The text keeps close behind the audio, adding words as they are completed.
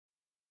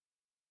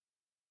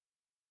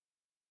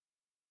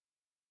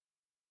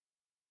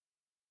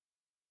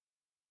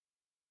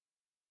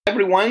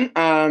Everyone.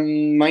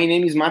 My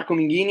name is Marco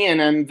Minghini,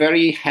 and I'm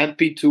very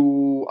happy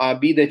to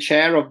be the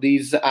chair of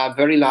this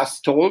very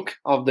last talk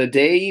of the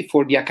day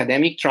for the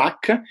academic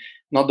track.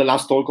 Not the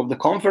last talk of the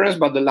conference,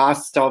 but the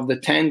last of the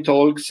 10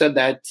 talks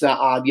that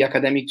the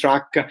academic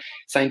track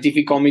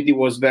scientific committee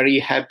was very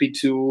happy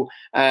to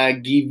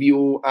give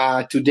you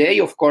today.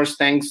 Of course,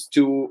 thanks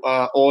to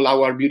all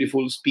our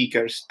beautiful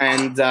speakers.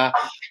 And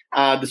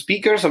the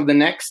speakers of the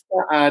next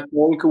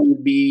talk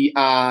will be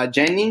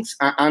Jennings,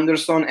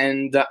 Anderson,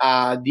 and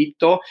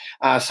Deepto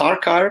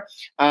Sarkar.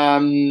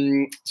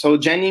 So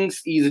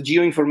Jennings is a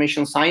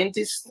geoinformation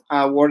scientist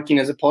working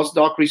as a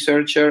postdoc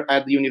researcher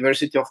at the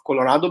University of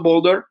Colorado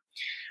Boulder.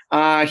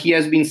 He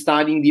has been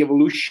studying the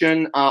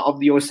evolution of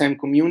the OSM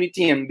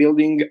community and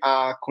building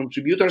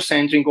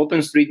contributor-centric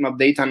OpenStreetMap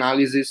data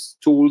analysis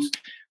tools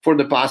for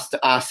the past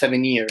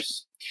 7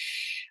 years.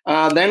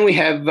 Then we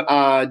have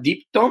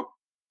Deepto.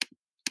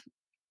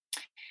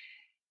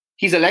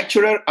 He's a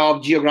lecturer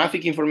of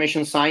Geographic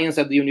Information Science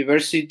at the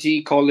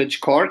University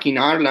College Cork in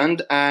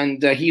Ireland,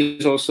 and he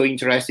is also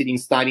interested in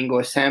studying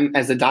OSM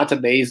as a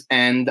database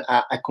and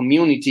a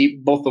community,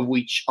 both of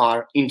which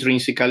are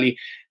intrinsically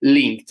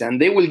linked.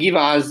 And they will give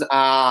us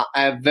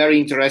a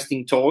very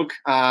interesting talk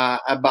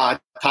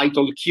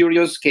titled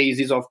Curious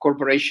Cases of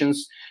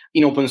Corporations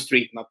in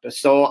OpenStreetMap.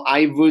 So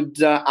I would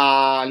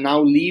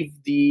now leave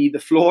the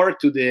floor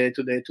to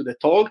the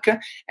talk,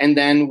 and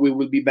then we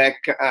will be back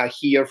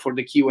here for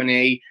the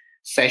Q&A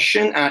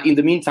session. In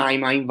the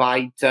meantime, I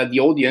invite the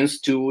audience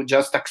to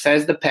just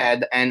access the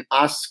pad and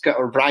ask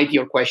or write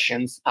your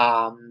questions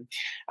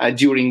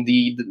during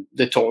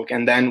the talk,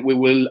 and then we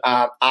will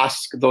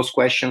ask those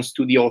questions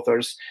to the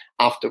authors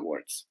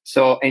afterwards.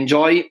 So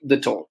enjoy the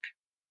talk.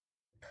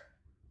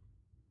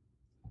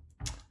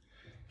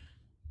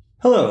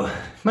 Hello,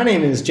 my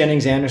name is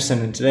Jennings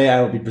Anderson, and today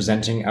I will be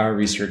presenting our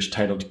research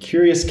titled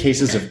Curious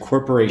Cases of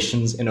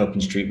Corporations in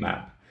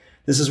OpenStreetMap.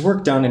 This is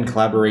work done in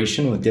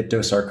collaboration with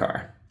Deepto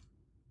Sarkar.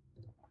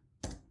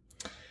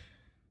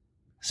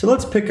 So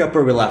let's pick up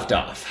where we left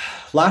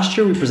off. Last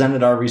year, we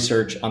presented our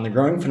research on the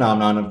growing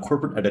phenomenon of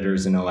corporate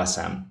editors in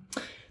OSM.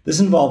 This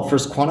involved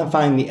first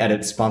quantifying the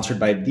edits sponsored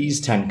by these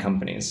 10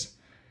 companies.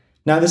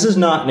 Now, this is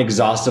not an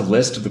exhaustive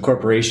list of the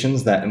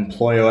corporations that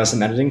employ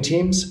OSM editing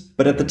teams,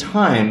 but at the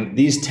time,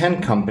 these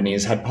 10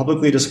 companies had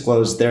publicly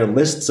disclosed their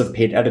lists of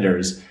paid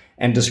editors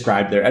and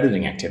described their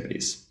editing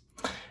activities.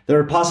 There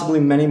are possibly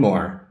many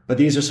more, but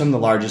these are some of the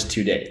largest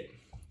to date.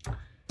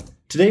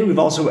 Today, we've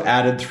also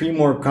added 3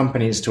 more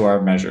companies to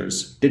our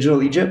measures: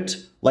 Digital Egypt,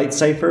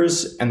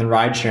 Lightcyphers, and the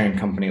ride-sharing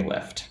company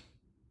Lyft.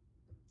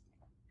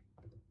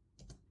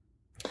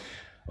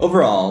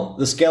 Overall,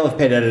 the scale of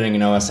paid editing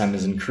in OSM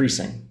is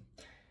increasing.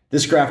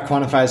 This graph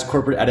quantifies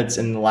corporate edits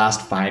in the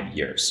last 5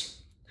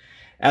 years.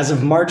 As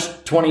of March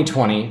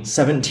 2020,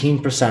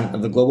 17%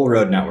 of the global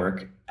road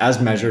network,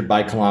 as measured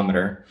by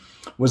kilometer,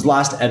 was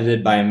last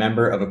edited by a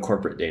member of a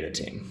corporate data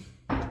team.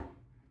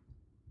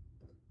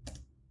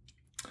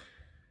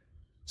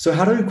 So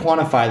how do we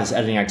quantify this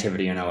editing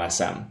activity in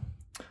OSM?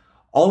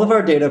 All of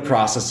our data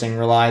processing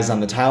relies on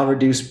the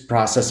tile-reduced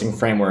processing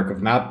framework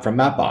from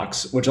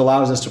Mapbox, which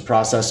allows us to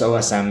process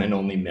OSM in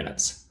only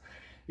minutes.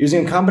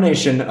 Using a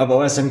combination of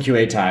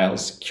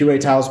osm-qa-tiles,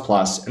 qa-tiles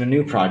Plus, and a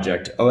new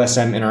project,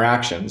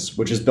 osm-interactions,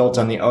 which is built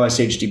on the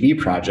OSHDB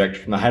project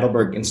from the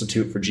Heidelberg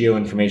Institute for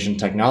Geoinformation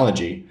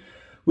Technology,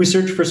 we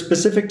search for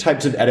specific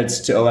types of edits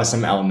to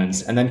OSM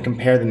elements and then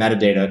compare the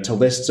metadata to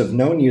lists of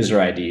known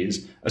user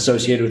IDs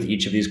associated with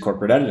each of these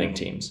corporate editing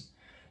teams.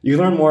 You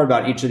can learn more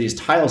about each of these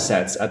tile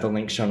sets at the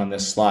link shown on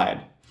this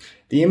slide.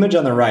 The image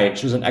on the right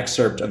shows an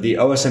excerpt of the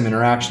OSM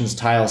interactions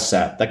tile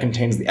set that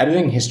contains the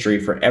editing history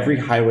for every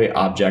highway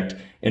object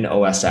in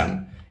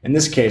OSM. In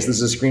this case,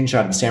 this is a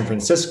screenshot of San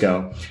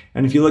Francisco,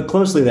 and if you look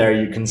closely there,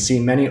 you can see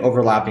many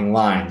overlapping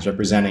lines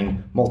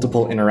representing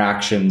multiple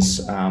interactions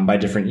by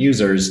different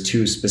users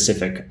to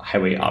specific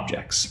highway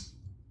objects.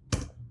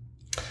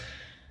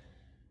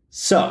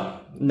 So,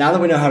 now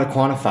that we know how to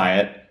quantify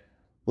it,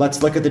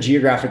 let's look at the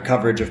geographic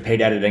coverage of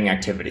paid editing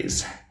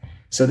activities.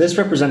 So this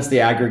represents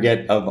the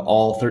aggregate of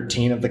all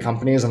 13 of the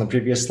companies on the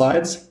previous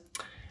slides.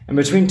 And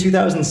between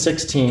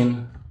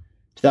 2016,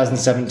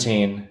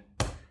 2017,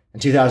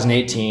 and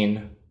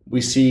 2018, we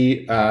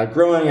see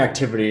growing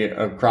activity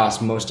across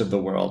most of the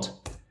world.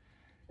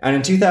 And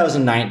in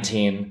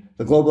 2019,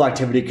 the global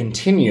activity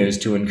continues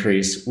to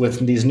increase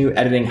with these new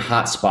editing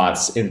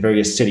hotspots in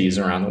various cities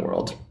around the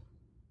world.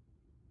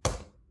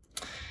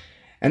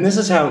 And this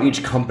is how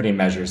each company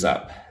measures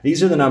up.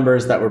 These are the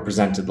numbers that were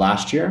presented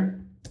last year.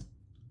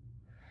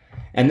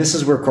 And this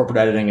is where corporate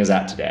editing is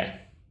at today.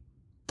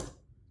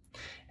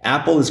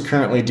 Apple is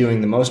currently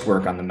doing the most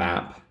work on the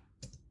map.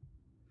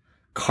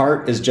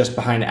 Cart is just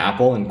behind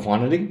Apple in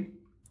quantity.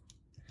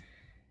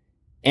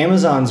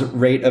 Amazon's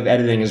rate of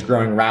editing is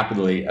growing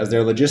rapidly as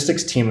their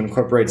logistics team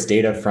incorporates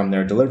data from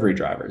their delivery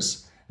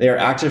drivers. They are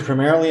active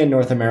primarily in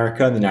North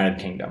America and the United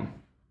Kingdom.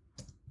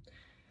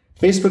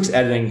 Facebook's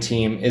editing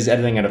team is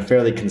editing at a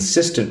fairly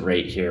consistent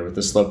rate here with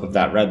the slope of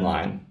that red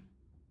line.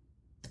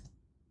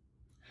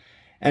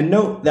 And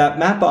note that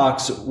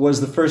Mapbox was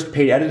the first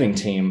paid editing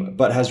team,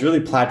 but has really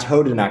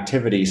plateaued in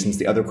activity since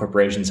the other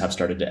corporations have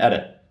started to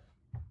edit.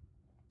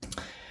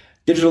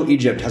 Digital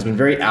Egypt has been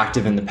very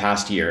active in the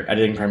past year,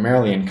 editing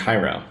primarily in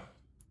Cairo.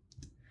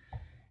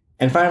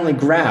 And finally,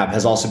 Grab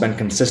has also been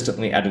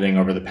consistently editing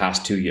over the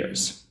past 2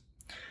 years.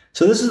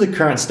 So this is the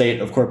current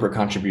state of corporate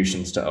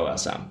contributions to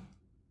OSM.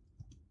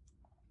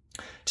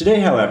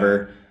 Today,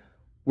 however,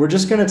 we're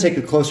just going to take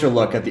a closer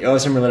look at the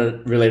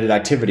OSM-related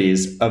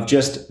activities of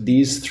just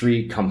these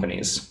 3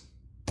 companies.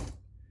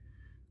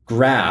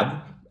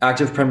 Grab,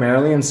 active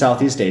primarily in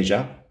Southeast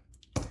Asia.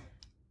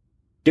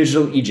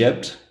 Digital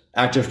Egypt,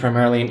 active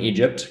primarily in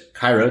Egypt,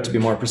 Cairo to be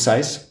more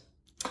precise.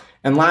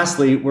 And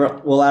lastly,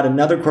 we'll add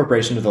another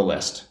corporation to the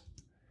list,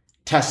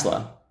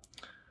 Tesla.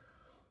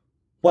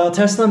 While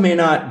Tesla may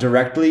not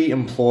directly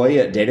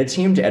employ a data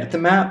team to edit the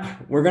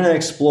map, we're going to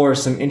explore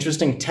some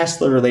interesting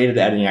Tesla-related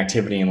editing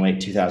activity in late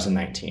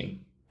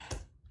 2019.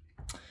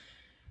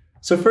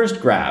 So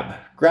first, Grab.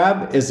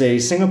 Grab is a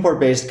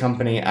Singapore-based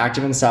company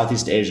active in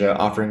Southeast Asia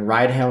offering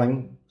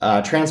ride-hailing,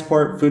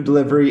 transport, food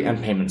delivery,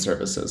 and payment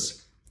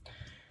services.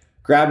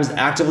 Grab is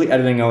actively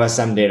editing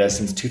OSM data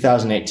since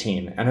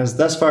 2018 and has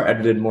thus far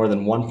edited more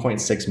than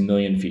 1.6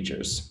 million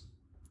features.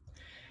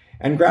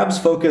 And Grab's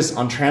focus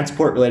on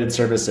transport-related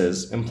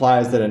services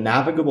implies that a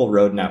navigable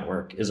road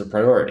network is a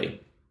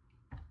priority.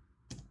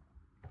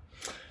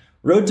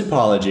 Road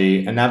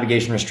topology and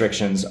navigation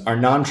restrictions are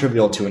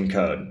non-trivial to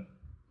encode.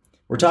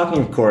 We're talking,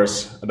 of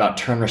course, about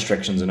turn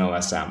restrictions in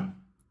OSM.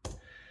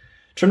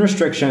 Turn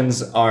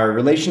restrictions are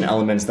relation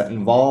elements that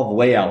involve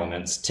way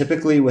elements,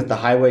 typically with the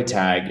highway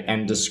tag,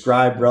 and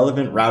describe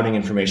relevant routing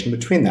information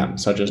between them,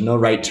 such as no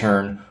right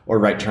turn or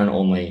right turn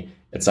only,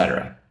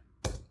 etc.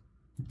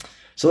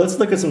 So let's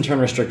look at some turn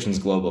restrictions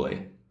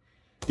globally.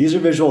 These are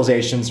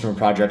visualizations from a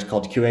project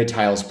called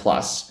qa-tiles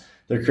Plus.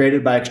 They're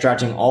created by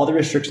extracting all the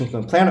restrictions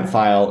from the planet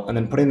file and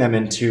then putting them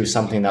into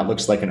something that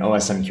looks like an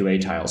OSM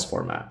qa-tiles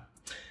format.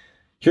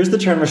 Here's the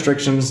turn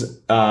restrictions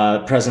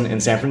present in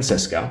San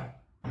Francisco.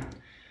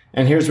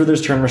 And here's where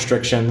there's turn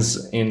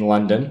restrictions in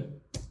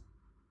London.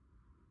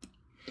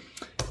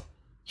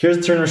 Here's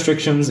the turn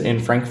restrictions in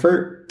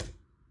Frankfurt,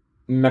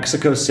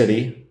 Mexico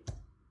City,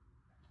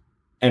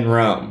 and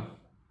Rome.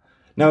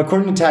 Now,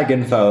 according to Tag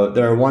Info,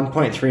 there are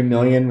 1.3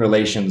 million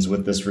relations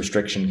with this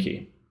restriction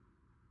key.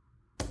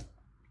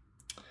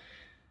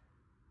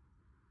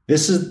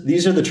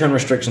 These are the turn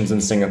restrictions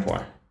in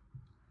Singapore.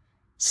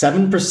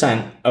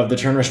 7% of the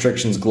turn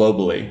restrictions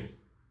globally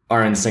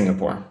are in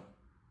Singapore.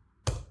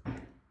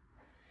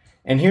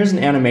 And here's an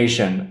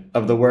animation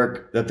of the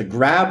work that the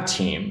Grab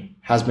team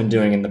has been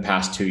doing in the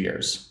past 2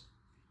 years.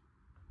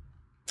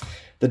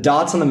 The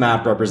dots on the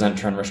map represent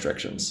turn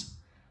restrictions.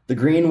 The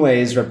green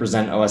ways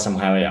represent OSM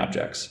highway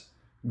objects.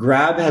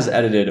 Grab has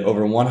edited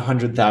over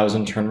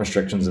 100,000 turn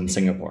restrictions in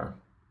Singapore.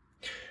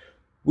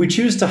 We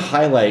choose to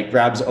highlight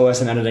Grab's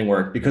OSM editing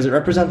work because it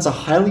represents a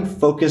highly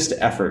focused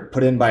effort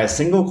put in by a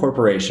single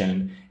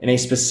corporation in a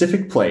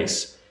specific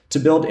place to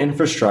build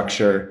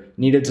infrastructure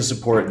needed to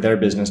support their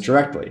business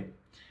directly.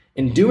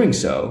 In doing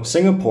so,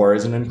 Singapore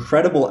is an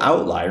incredible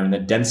outlier in the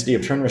density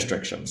of turn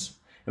restrictions,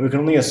 and we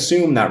can only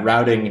assume that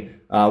routing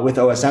with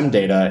OSM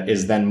data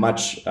is then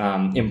much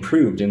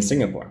improved in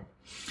Singapore.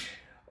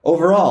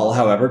 Overall,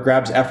 however,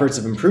 Grab's efforts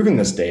of improving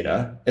this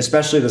data,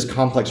 especially this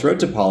complex road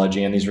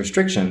topology and these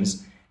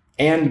restrictions,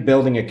 and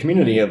building a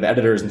community of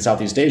editors in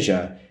Southeast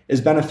Asia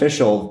is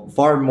beneficial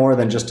far more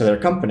than just to their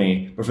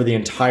company, but for the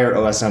entire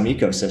OSM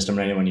ecosystem and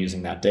anyone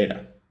using that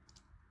data.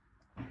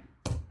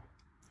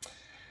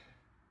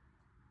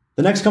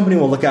 The next company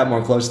we'll look at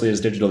more closely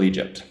is Digital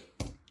Egypt.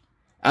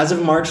 As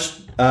of March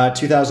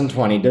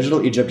 2020,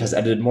 Digital Egypt has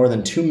edited more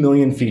than 2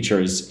 million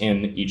features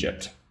in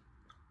Egypt.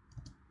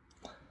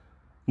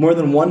 More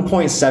than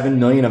 1.7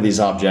 million of these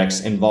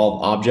objects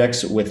involve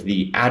objects with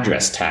the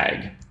address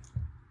tag.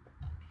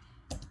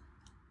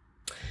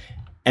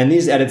 And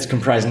these edits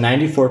comprise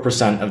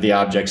 94% of the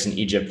objects in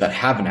Egypt that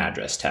have an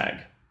address tag.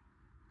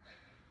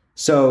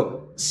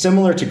 So,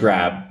 similar to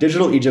Grab,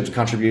 Digital Egypt's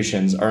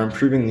contributions are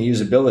improving the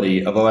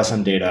usability of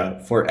OSM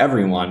data for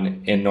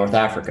everyone in North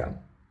Africa,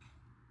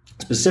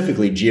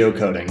 specifically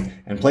geocoding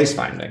and place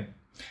finding.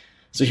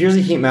 So here's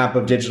a heat map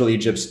of Digital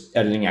Egypt's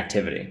editing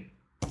activity.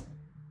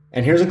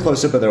 And here's a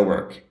close-up of their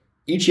work.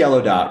 Each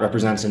yellow dot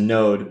represents a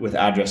node with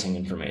addressing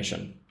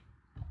information.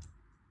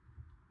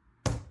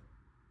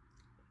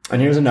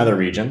 And here's another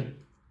region.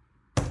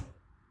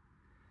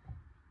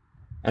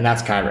 And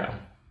that's Cairo.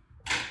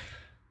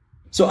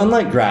 So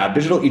unlike Grab,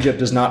 Digital Egypt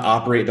does not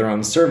operate their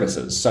own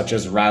services, such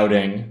as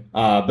routing,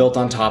 built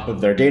on top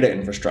of their data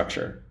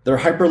infrastructure. Their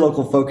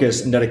hyperlocal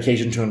focus and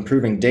dedication to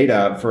improving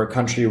data for a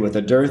country with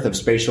a dearth of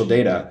spatial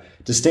data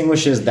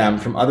distinguishes them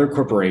from other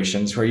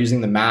corporations who are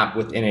using the map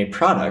within a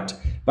product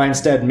by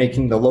instead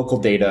making the local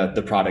data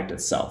the product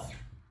itself.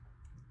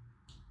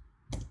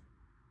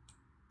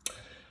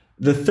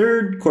 The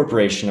third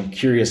corporation of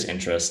curious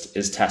interest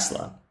is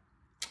Tesla.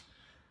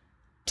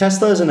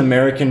 Tesla is an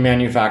American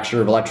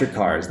manufacturer of electric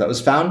cars that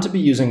was found to be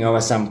using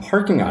OSM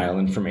parking aisle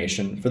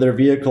information for their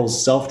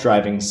vehicle's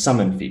self-driving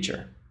summon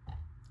feature.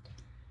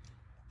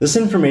 This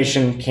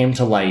information came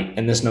to light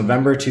in this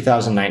November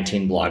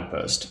 2019 blog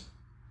post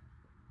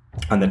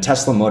on the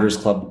Tesla Motors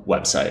Club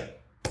website.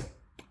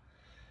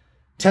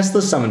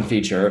 Tesla's summon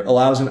feature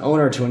allows an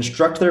owner to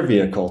instruct their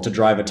vehicle to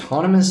drive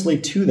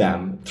autonomously to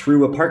them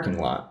through a parking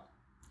lot.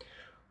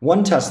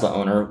 One Tesla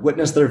owner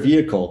witnessed their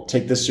vehicle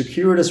take the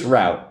circuitous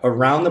route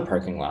around the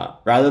parking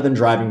lot rather than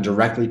driving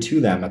directly to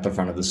them at the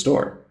front of the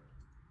store.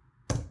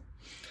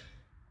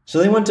 So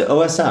they went to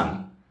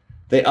OSM.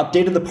 They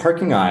updated the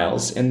parking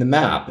aisles in the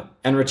map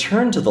and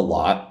returned to the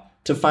lot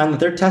to find that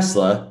their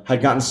Tesla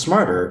had gotten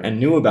smarter and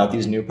knew about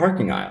these new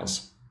parking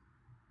aisles.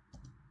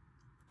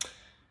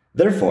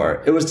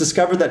 Therefore, it was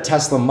discovered that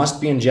Tesla must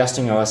be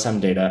ingesting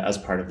OSM data as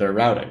part of their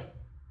routing.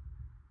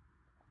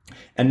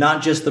 And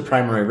not just the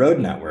primary road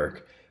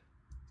network,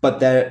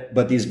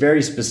 but these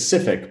very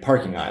specific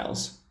parking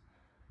aisles.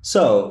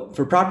 So,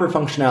 for proper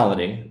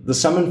functionality, the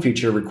summon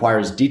feature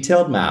requires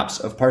detailed maps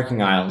of parking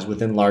aisles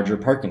within larger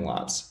parking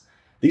lots.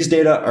 These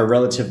data are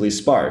relatively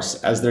sparse,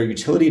 as their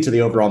utility to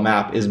the overall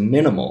map is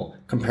minimal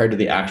compared to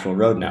the actual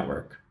road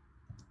network.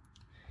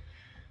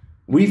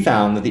 We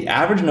found that the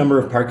average number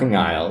of parking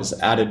aisles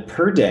added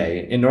per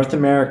day in North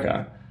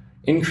America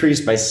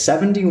increased by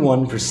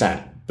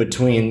 71%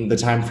 between the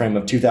time frame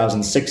of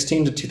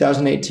 2016 to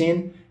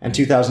 2018 and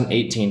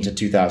 2018 to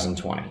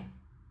 2020.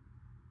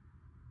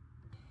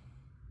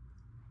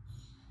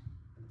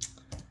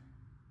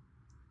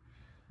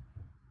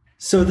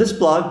 So this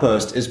blog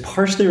post is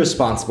partially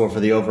responsible for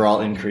the overall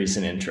increase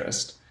in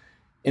interest.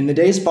 In the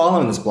days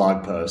following this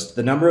blog post,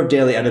 the number of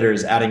daily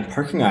editors adding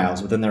parking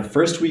aisles within their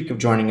first week of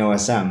joining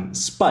OSM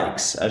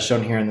spikes, as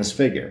shown here in this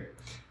figure.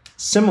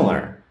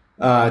 Similar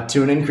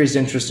to an increased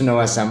interest in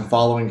OSM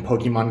following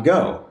Pokemon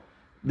Go.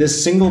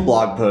 This single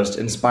blog post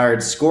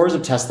inspired scores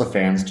of Tesla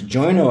fans to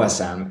join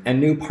OSM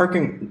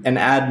and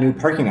add new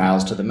parking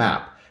aisles to the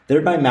map,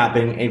 thereby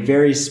mapping a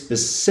very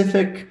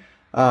specific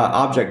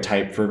object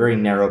type for a very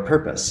narrow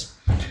purpose.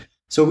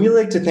 So we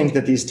like to think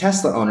that these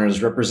Tesla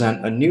owners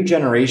represent a new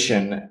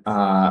generation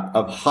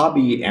of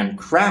hobby and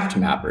craft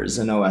mappers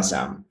in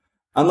OSM.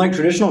 Unlike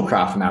traditional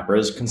craft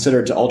mappers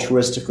considered to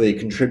altruistically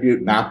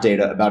contribute map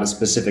data about a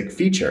specific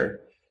feature,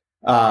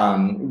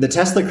 the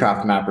Tesla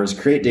craft mappers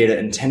create data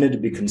intended to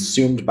be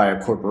consumed by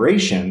a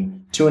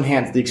corporation to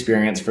enhance the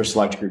experience for a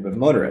select group of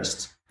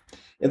motorists.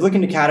 If looking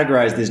to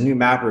categorize these new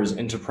mappers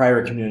into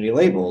prior community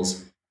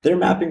labels, their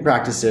mapping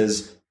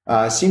practices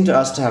seem to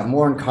us to have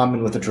more in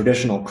common with a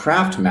traditional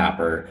craft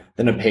mapper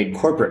than a paid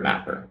corporate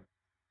mapper.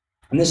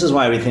 And this is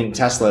why we think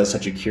Tesla is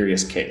such a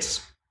curious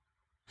case.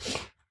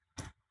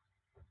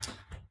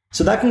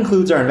 So that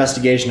concludes our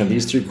investigation of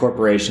these three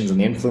corporations and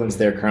the influence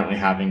they're currently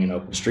having in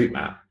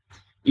OpenStreetMap.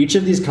 Each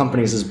of these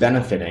companies is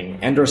benefiting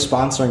and or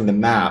sponsoring the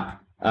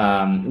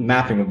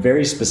mapping of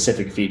very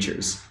specific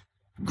features.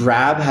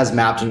 Grab has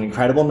mapped an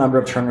incredible number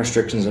of turn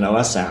restrictions in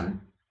OSM,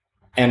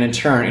 and in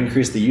turn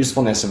increased the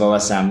usefulness of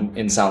OSM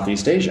in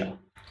Southeast Asia.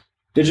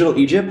 Digital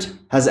Egypt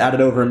has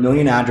added over 1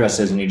 million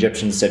addresses in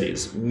Egyptian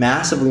cities,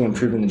 massively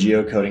improving the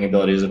geocoding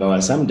abilities of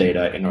OSM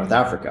data in North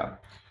Africa.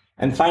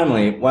 And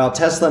finally, while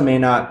Tesla may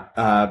not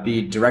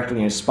be directly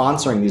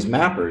sponsoring these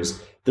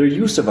mappers, their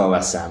use of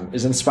OSM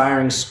is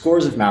inspiring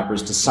scores of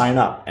mappers to sign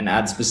up and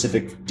add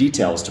specific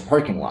details to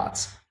parking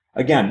lots.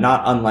 Again,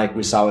 not unlike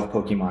we saw with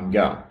Pokemon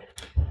Go.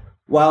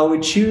 While we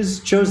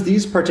chose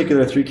these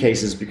particular three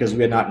cases because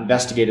we had not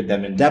investigated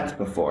them in depth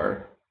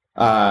before,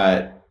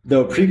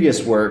 though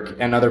previous work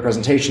and other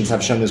presentations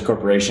have shown these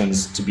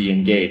corporations to be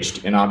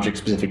engaged in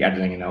object-specific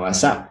editing in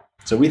OSM.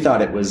 So we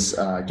thought it was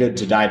good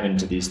to dive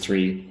into these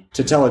three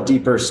to tell a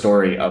deeper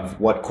story of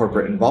what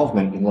corporate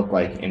involvement can look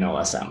like in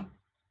OSM.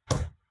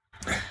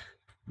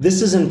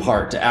 This is in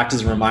part to act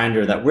as a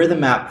reminder that where the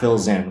map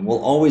fills in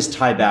will always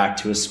tie back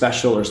to a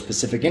special or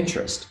specific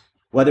interest,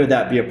 whether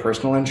that be a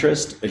personal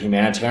interest, a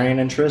humanitarian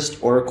interest,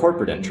 or a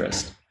corporate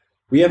interest.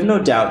 We have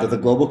no doubt that the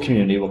global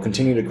community will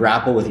continue to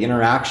grapple with the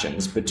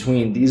interactions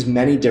between these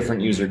many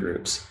different user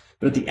groups,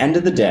 but at the end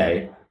of the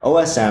day,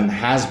 OSM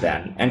has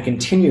been and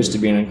continues to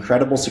be an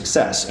incredible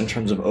success in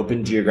terms of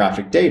open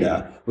geographic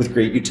data with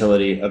great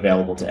utility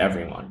available to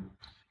everyone.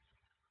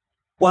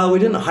 While we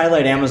didn't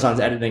highlight Amazon's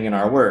editing in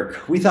our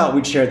work, we thought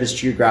we'd share this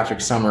geographic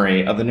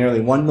summary of the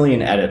nearly 1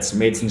 million edits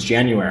made since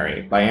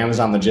January by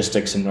Amazon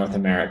Logistics in North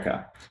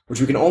America, which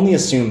we can only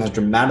assume has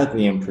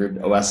dramatically improved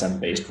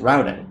OSM-based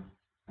routing.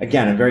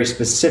 Again, a very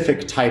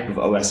specific type of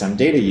OSM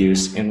data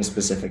use in the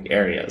specific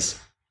areas.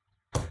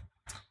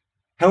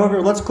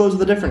 However, let's close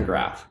with a different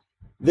graph.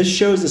 This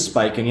shows a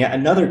spike in yet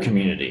another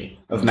community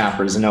of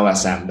mappers in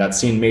OSM that's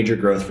seen major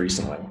growth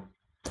recently.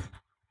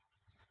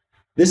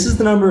 This is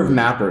the number of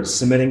mappers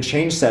submitting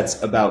change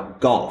sets about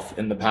golf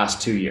in the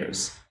past 2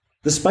 years.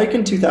 The spike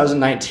in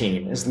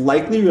 2019 is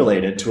likely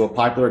related to a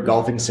popular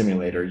golfing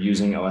simulator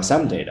using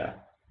OSM data.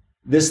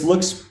 This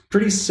looks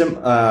pretty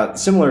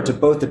similar to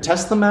both the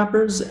Tesla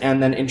mappers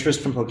and then interest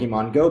from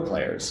Pokemon Go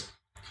players.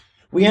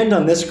 We end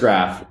on this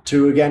graph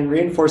to again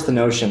reinforce the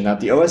notion that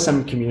the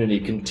OSM community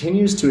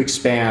continues to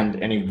expand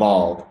and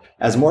evolve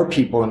as more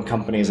people and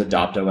companies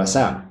adopt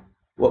OSM.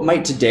 What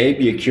might today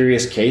be a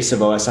curious case of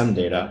OSM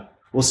data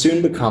will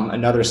soon become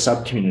another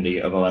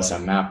subcommunity of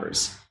OSM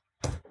mappers.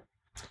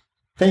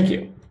 Thank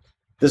you.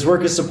 This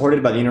work is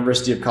supported by the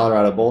University of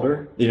Colorado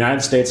Boulder, the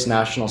United States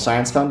National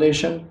Science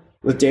Foundation,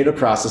 with data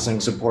processing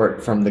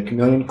support from the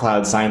Chameleon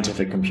Cloud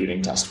Scientific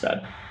Computing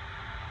Testbed.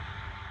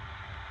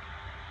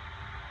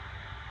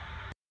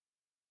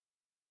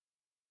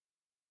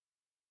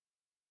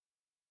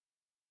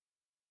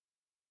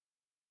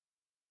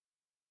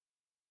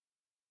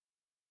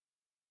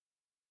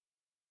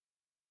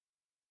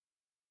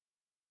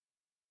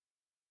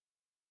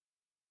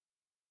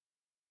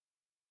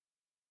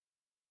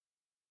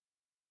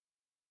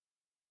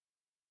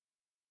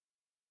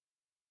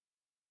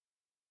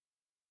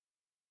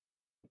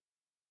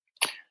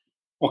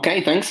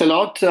 Okay, thanks a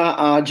lot,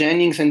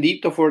 Jennings and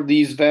Dito, for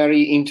this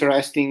very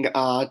interesting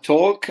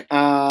talk.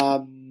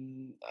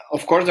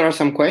 Of course, there are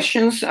some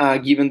questions,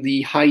 given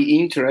the high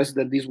interest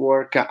that this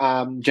work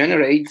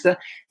generates.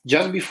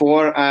 Just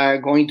before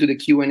going to the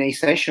Q&A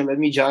session, let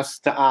me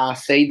just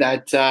say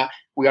that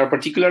we are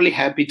particularly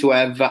happy to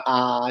have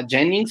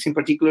Jennings in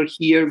particular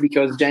here,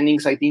 because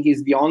Jennings, I think,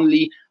 is the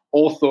only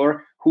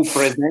author who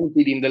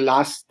presented in the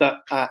last,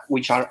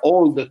 which are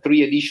all the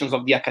 3 editions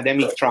of the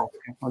academic track,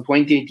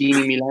 2018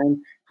 in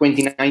Milan,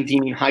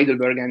 2019 in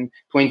Heidelberg, and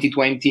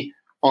 2020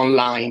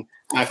 online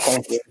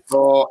conference.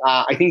 So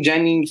I think,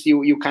 Jennings,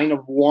 you kind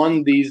of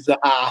won this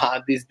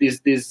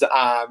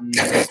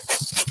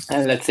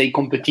let's say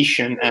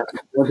competition,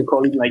 want to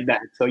call it like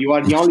that. So you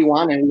are the only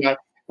one, and we are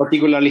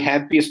particularly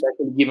happy,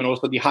 especially given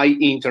also the high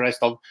interest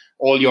of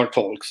all your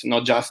talks,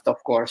 not just,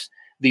 of course,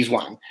 this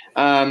one.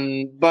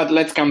 But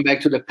let's come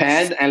back to the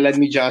pad, and let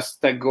me just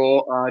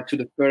go to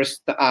the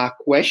first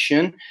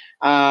question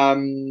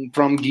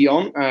from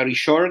Guillaume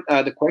Richard.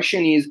 The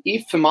question is,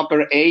 if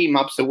mapper A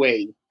maps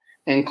away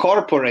and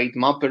corporate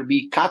mapper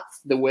B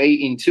cuts the way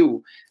in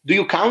two, do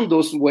you count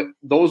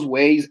those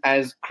ways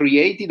as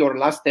created or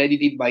last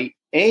edited by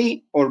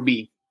A or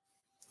B?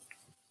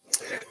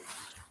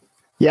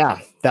 Yeah,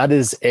 that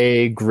is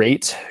a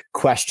great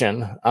question.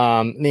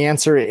 The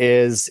answer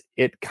is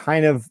it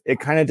kind of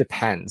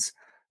depends,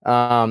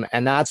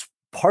 and that's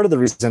part of the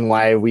reason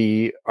why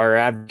we are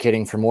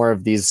advocating for more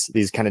of these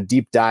kind of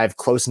deep dive,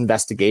 close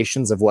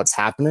investigations of what's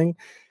happening,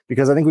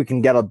 because I think we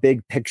can get a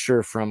big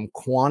picture from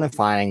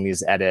quantifying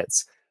these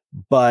edits.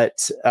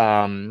 But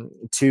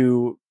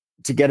to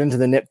get into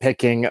the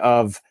nitpicking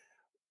of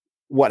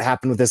what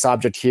happened with this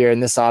object here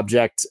and this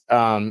object,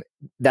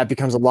 that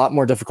becomes a lot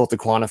more difficult to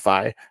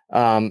quantify.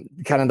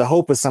 Kind of the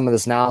hope with some of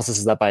this analysis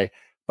is that by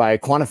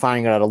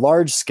quantifying it at a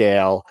large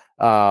scale,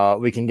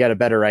 we can get a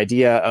better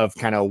idea of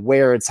kind of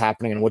where it's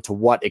happening and to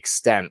what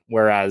extent,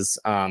 whereas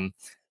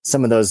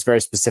some of those very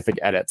specific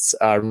edits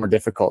are more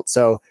difficult.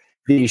 So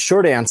the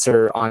short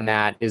answer on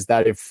that is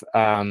that if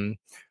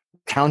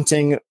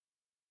counting,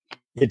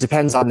 it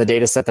depends on the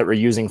data set that we're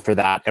using for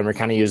that, and we're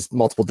kind of use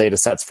multiple data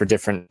sets for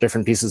different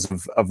pieces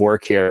of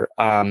work here.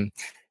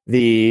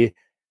 The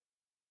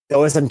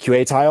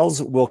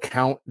osm-qa-tiles will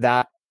count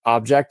that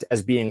object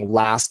as being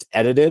last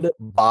edited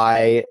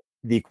by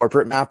the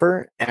corporate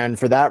mapper, and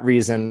for that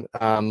reason,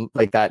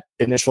 like that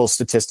initial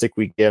statistic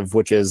we give,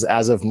 which is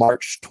as of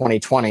March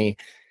 2020,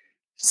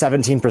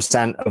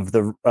 17%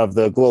 of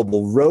the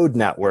global road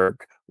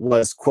network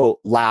was, quote,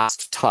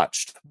 last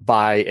touched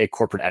by a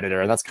corporate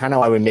editor. And that's kind of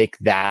why we make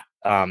that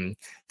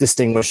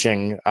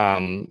distinguishing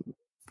kind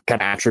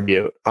of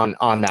attribute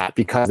on that,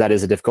 because that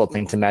is a difficult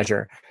thing to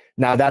measure.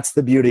 Now, that's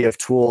the beauty of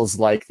tools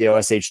like the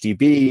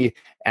OSHDB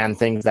and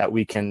things that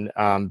we can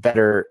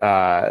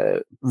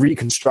better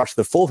reconstruct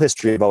the full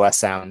history of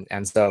OSM.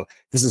 And so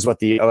this is what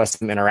the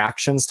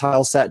osm-interactions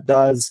tile set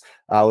does,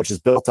 which is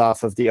built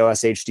off of the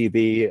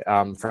OSHDB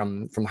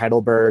from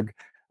Heidelberg.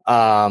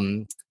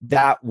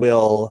 That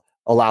will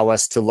allow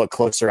us to look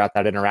closer at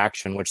that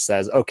interaction, which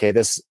says, okay,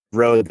 this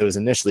road that was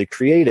initially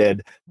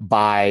created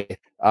by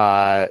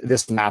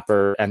this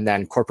mapper, and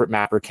then corporate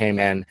mapper came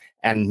in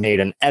and made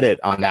an edit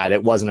on that.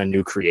 It wasn't a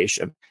new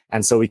creation.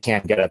 And so we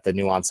can't get at the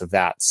nuance of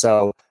that.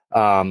 So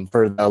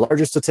for the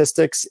larger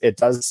statistics, it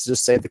does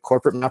just say the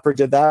corporate mapper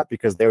did that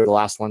because they were the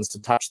last ones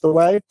to touch the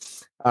way.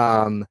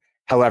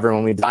 However,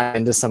 when we dive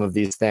into some of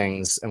these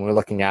things and we're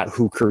looking at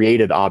who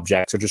created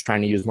objects or just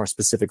trying to use more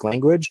specific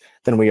language,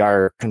 then we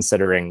are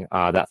considering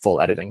that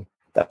full editing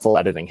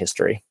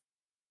history.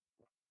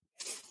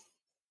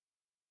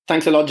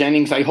 Thanks a lot,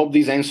 Jennings. I hope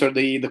this answered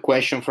the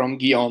question from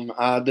Guillaume.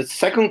 The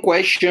second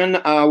question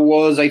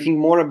was, I think,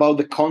 more about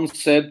the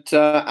concept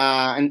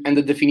and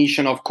the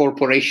definition of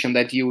corporation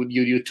that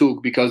you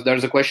took, because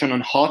there's a question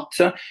on HOT,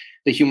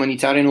 the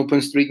humanitarian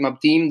OpenStreetMap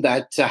team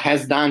that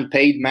has done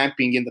paid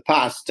mapping in the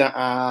past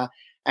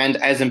and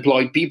has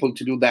employed people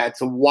to do that.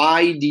 So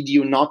why did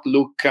you not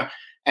look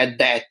at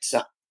that?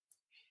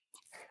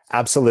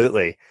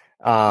 Absolutely.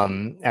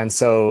 And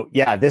so,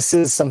 yeah, this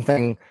is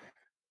something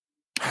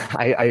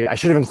I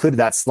should have included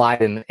that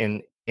slide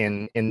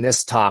in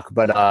this talk,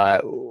 but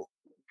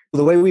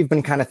the way we've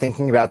been kind of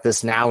thinking about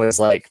this now is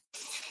like,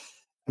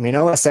 I mean,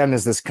 OSM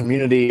is this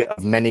community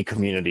of many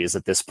communities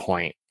at this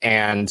point,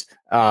 and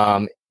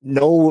no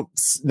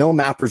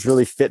mappers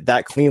really fit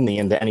that cleanly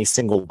into any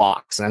single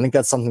box. And I think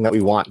that's something that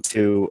we want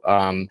to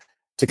kind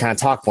of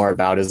talk more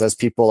about, is as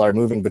people are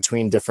moving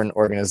between different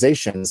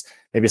organizations,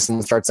 maybe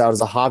someone starts out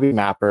as a hobby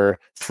mapper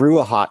through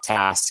a hot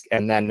task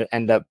and then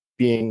end up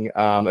being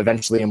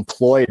eventually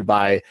employed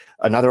by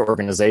another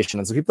organization.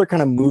 And so people are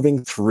kind of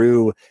moving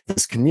through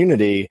this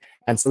community.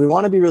 And so we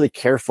want to be really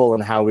careful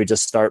in how we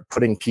just start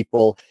putting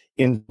people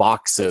in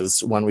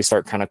boxes when we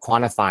start kind of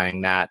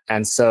quantifying that.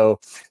 And so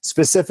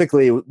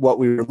specifically what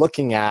we were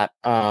looking at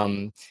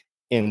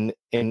in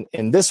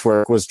this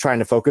work was trying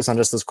to focus on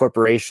just those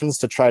corporations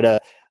to try to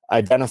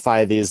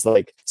identify these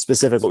like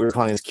specific, what we were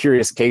calling these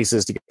curious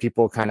cases, to get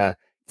people kind of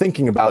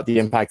thinking about the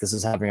impact this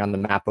is having on the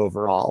map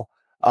overall.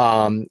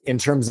 In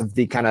terms of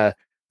the kind of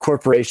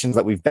corporations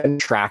that we've been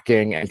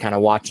tracking and kind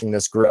of watching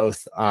this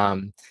growth,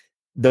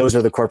 those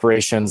are the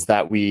corporations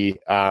that we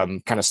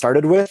kind of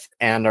started with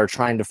and are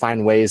trying to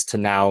find ways to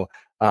now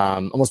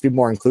almost be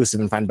more inclusive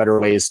and find better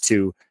ways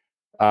to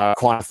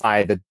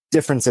quantify the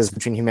differences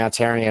between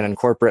humanitarian and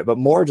corporate, but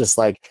more just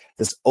like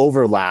this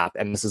overlap.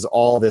 And this is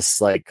all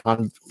this like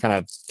kind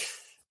of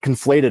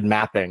conflated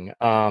mapping.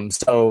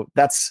 So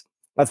that's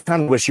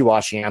kind of a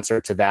wishy-washy answer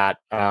to that.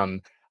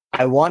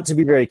 I want to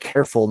be very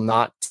careful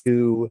not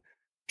to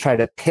try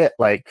to pit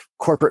like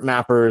corporate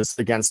mappers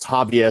against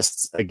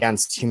hobbyists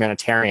against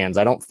humanitarians.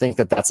 I don't think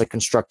that that's a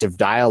constructive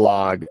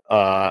dialogue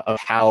of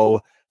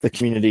how the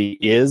community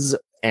is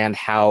and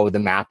how the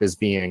map is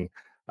being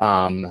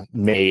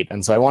made.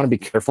 And so I want to be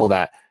careful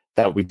that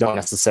we don't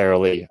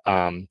necessarily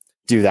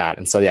do that.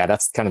 And so yeah,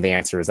 that's kind of the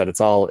answer, is that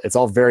it's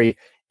all very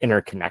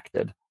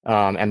interconnected.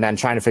 And then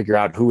trying to figure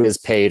out who is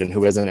paid and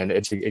who isn't, and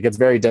it gets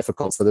very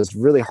difficult. So there's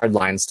really hard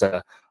lines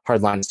to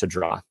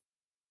draw.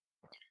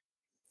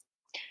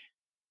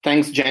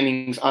 Thanks,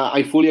 Jennings.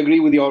 I fully agree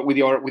with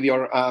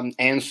your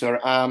answer.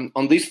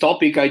 On this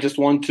topic, I just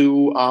want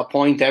to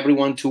point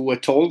everyone to a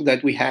talk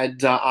that we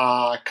had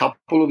a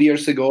couple of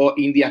years ago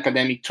in the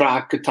academic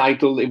track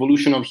titled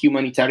 "Evolution of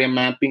Humanitarian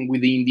Mapping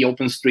Within the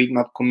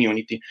OpenStreetMap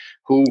Community,"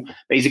 who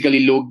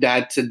basically looked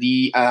at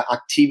the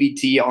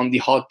activity on the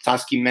hot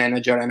tasking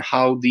manager and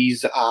how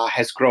this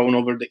has grown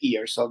over the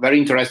years. So, very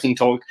interesting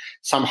talk,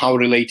 somehow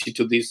related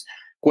to this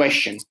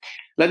question.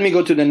 Let me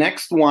go to the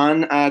next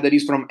one that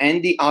is from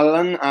Andy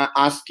Allen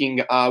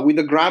asking, with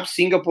the Grab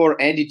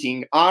Singapore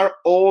editing, are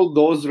all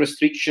those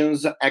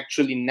restrictions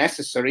actually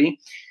necessary?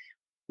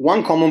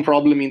 One common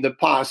problem in the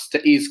past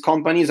is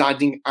companies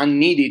adding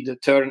unneeded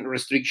turn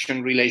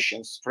restriction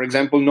relations. For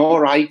example, no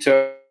right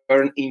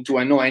turn into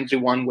a no entry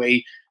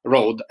one-way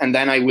road. And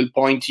then I will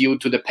point you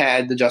to the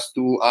pad just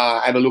to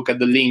have a look at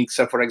the links,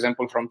 for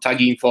example, from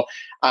TagInfo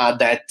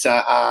that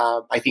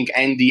I think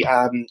Andy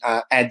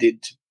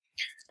added.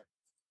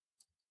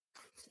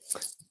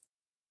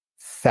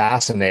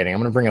 Fascinating. I'm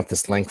going to bring up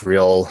this link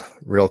real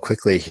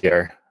quickly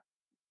here.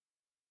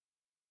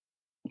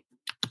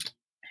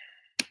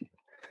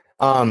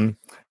 So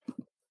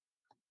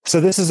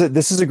this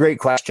is a great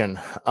question.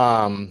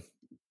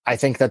 I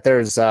think that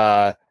there's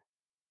I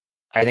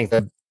think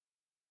that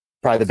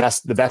probably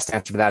the best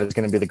answer to that is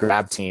going to be the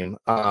Grab team.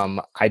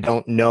 I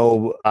don't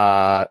know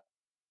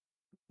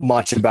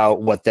much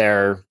about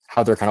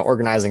how they're kind of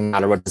organizing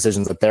that or what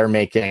decisions that they're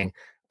making.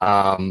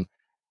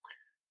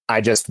 We're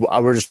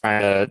just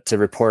trying to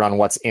report on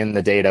what's in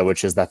the data,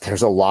 which is that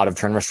there's a lot of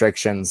turn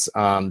restrictions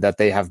that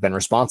they have been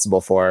responsible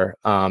for.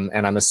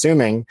 And I'm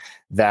assuming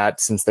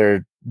that since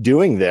they're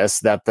doing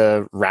this, that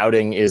the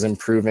routing is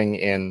improving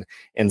in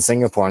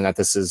Singapore, and that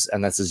this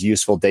is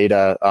useful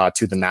data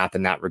to the map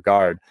in that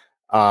regard.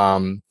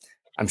 I'm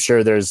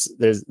sure this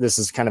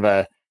is kind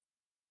of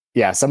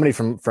somebody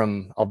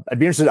from I'd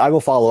be interested. I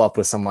will follow up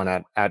with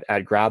someone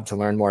at Grab to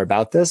learn more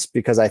about this,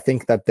 because I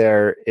think that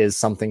there is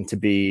something to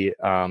be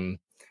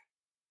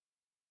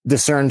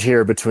discerned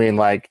here between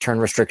like turn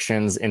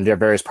restrictions in their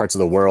various parts of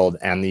the world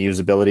and the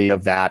usability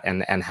of that,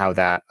 and how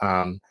that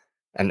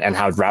and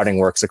how routing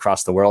works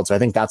across the world. So I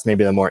think that's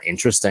maybe the more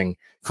interesting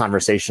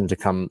conversation to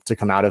come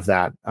out of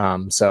that.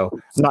 So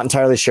I'm not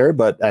entirely sure,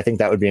 but I think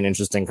that would be an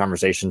interesting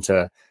conversation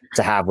to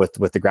have with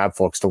the Grab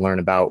folks to learn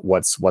about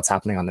what's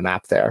happening on the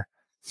map there.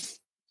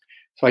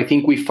 So I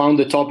think we found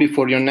the topic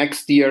for your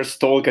next year's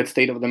talk at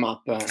State of the Map.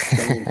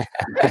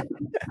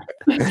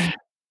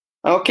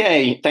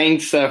 Okay,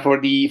 thanks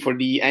for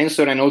the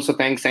answer, and also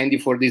thanks, Andy,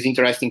 for this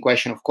interesting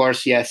question. Of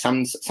course,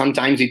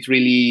 sometimes it's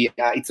really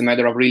it's a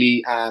matter of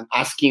really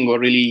asking, or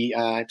really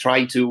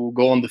try to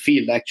go on the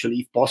field,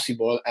 actually, if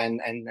possible,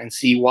 and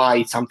see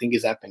why something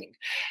is happening.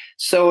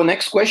 So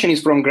next question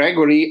is from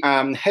Gregory.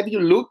 Have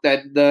you looked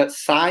at the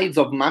size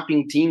of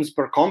mapping teams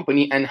per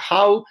company and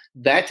how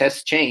that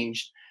has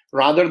changed,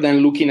 rather than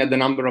looking at the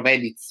number of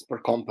edits per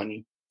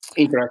company?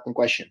 Interesting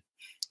question.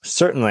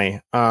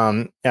 Certainly.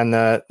 And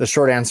the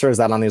short answer is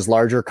that on these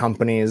larger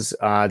companies,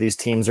 these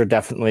teams are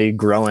definitely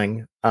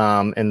growing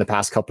in the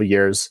past couple of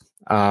years.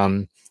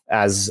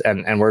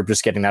 and we're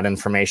just getting that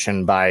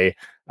information by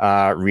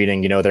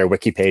reading, their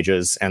wiki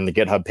pages and the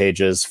GitHub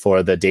pages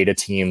for the data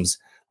teams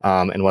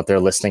and what they're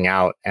listing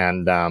out.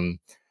 And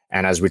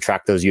as we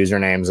track those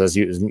usernames, as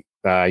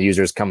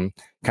users come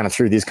kind of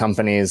through these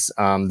companies,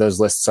 those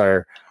lists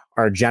are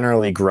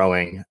generally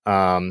growing.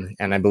 And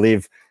I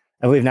believe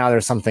now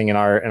there's something in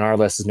our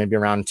list is maybe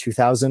around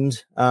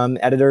 2,000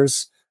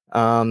 editors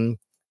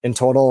in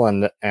total,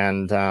 and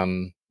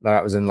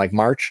that was in like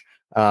March.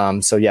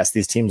 So yes,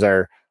 these teams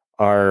are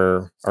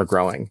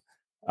growing.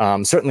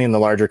 Certainly in the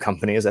larger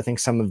companies. I think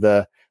some of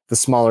the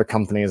smaller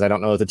companies, I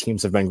don't know if the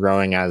teams have been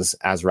growing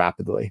as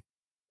rapidly.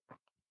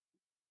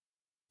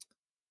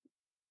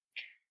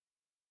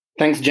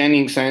 Thanks,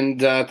 Jennings, and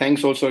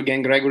thanks also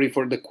again, Gregory,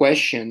 for the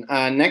question.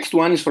 Next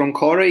one is from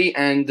Corey,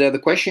 and the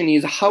question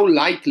is, how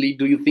likely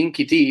do you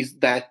think it is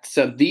that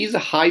these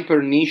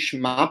hyper niche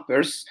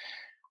mappers,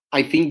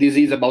 I think this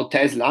is about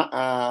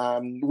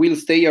Tesla, will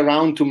stay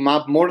around to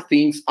map more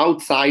things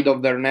outside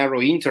of their narrow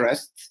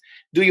interests?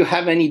 Do you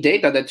have any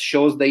data that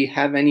shows they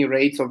have any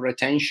rates of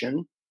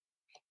retention?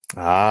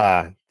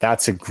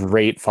 That's a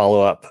great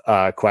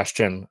follow-up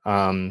question.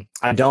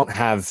 I don't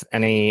have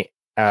any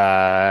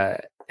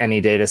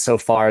data so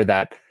far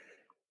that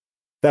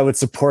would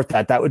support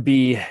that. That would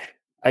be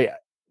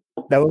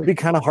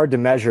kind of hard to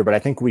measure, but I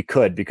think we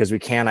could, because we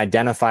can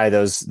identify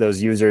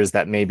those users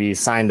that maybe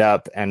signed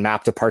up and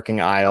mapped a parking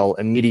aisle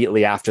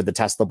immediately after the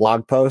Tesla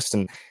blog post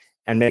and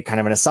make kind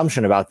of an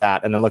assumption about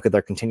that, and then look at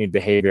their continued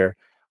behavior.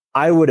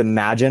 I would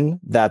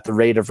imagine that the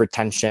rate of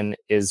retention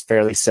is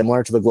fairly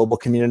similar to the global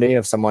community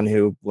of someone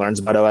who learns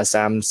about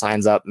OSM,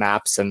 signs up,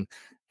 maps, and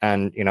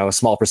a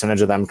small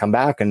percentage of them come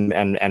back, and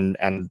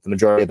the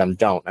majority of them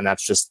don't, and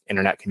that's just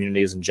internet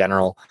communities in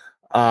general.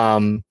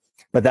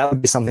 But that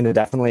would be something to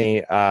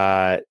definitely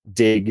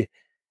dig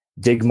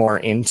more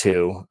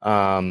into.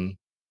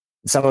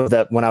 Some of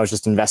that, when I was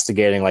just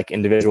investigating like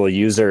individual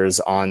users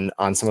on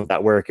some of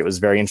that work, it was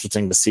very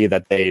interesting to see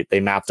that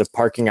they mapped a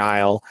parking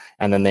aisle,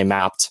 and then they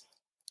mapped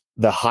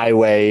the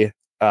highway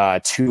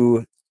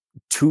to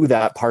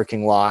that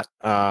parking lot,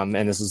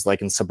 and this is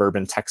like in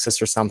suburban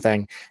Texas or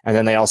something, and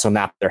then they also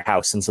mapped their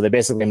house, and so they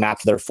basically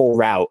mapped their full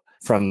route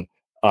from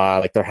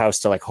like their house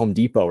to like Home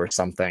Depot or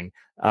something.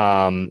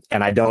 And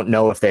I don't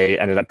know if they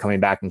ended up coming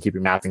back and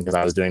keeping mapping, because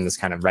I was doing this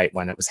kind of right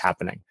when it was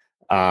happening.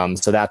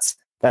 So that's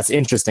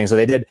interesting. So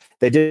they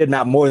did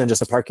map more than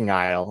just a parking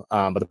aisle,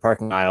 but the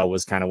parking aisle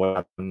was kind of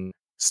what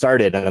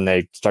started, and then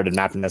they started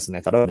mapping this, and they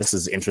thought, oh, this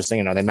is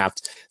interesting. They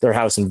mapped their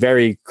house in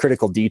very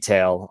critical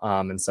detail,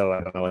 and so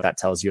I don't know what that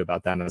tells you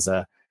about them as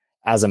a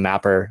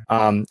mapper.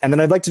 And then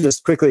I'd like to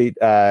just quickly,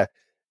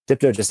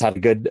 Dipto just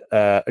had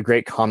a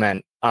great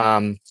comment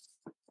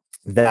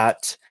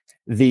that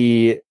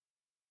the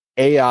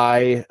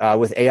AI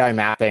with AI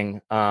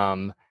mapping,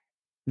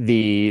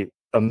 the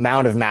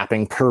amount of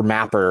mapping per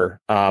mapper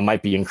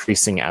might be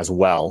increasing as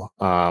well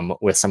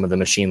with some of the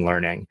machine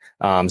learning.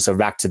 So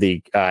back to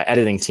the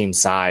editing team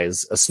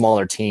size, a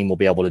smaller team will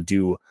be able to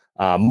do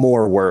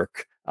more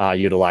work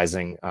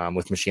utilizing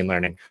with machine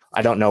learning.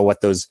 I don't know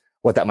what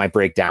that might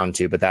break down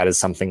to, but that is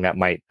something that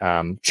might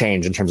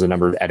change in terms of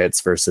number of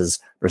edits versus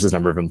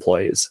number of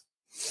employees.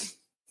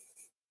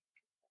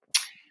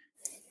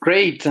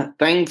 Great.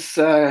 Thanks,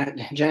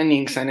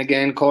 Jennings, and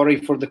again, Corey,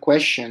 for the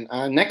question.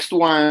 Next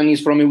one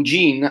is from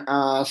Eugene.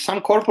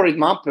 Some corporate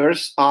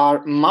mappers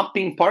are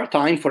mapping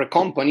part-time for a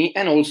company,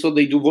 and also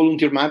they do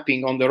volunteer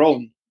mapping on their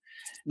own.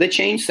 The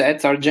change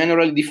sets are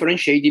generally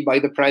differentiated by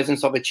the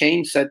presence of a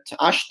change set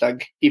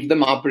hashtag if the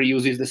mapper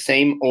uses the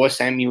same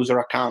OSM user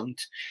account.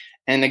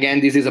 And again,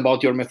 this is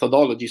about your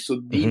methodology.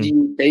 So did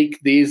you take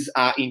this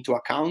into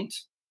account?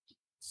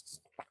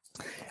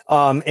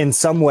 In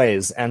some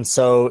ways. And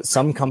so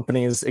some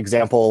companies,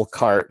 example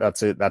cart,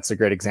 that's a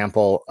great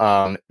example.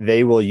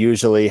 They will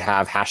usually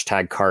have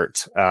hashtag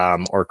cart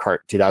or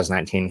cart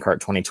 2019, cart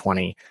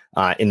 2020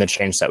 in the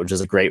change set, which is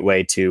a great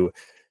way to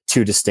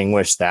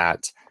distinguish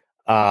that.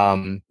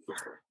 And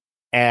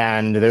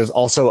there's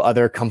also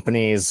other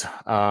companies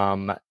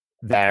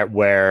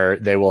where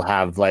they will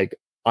have like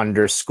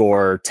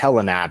underscore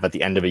telenav at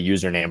the end of a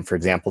username, for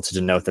example, to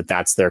denote that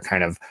that's their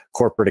kind of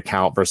corporate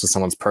account versus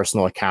someone's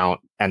personal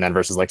account, and then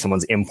versus like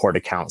someone's import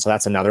account. So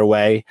that's another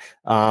way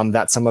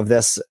that some of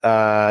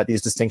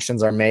these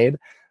distinctions are made.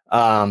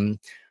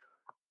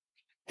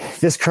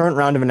 This current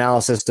round of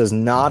analysis does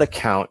not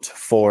account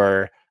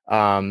for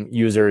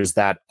users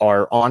that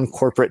are on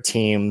corporate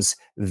teams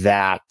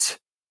that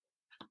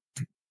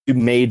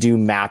may do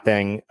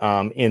mapping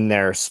in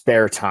their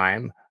spare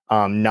time.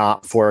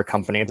 Not for a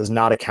company. It does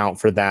not account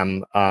for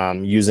them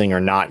using or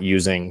not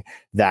using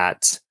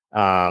that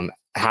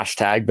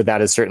hashtag, but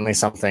that is certainly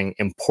something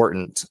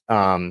important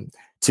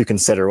to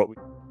consider. To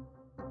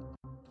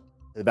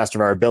the best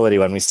of our ability,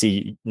 when we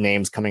see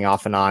names coming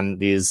off and on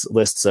these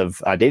lists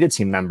of data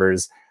team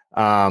members,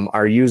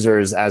 our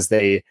users, as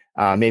they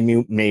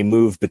may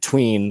move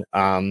between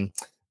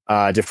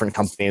different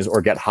companies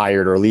or get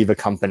hired or leave a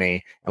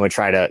company, and we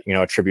try to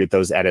attribute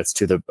those edits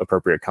to the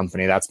appropriate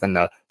company. That's been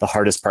the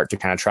hardest part to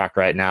kind of track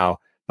right now.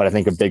 But I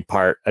think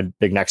a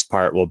big next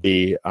part will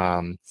be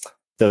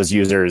those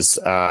users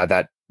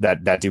that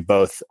do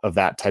both of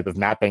that type of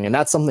mapping. And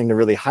that's something to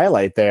really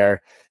highlight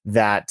there,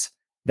 that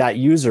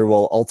user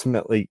will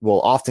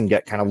often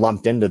get kind of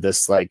lumped into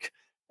this, like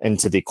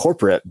into the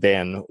corporate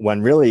bin,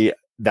 when really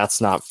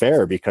that's not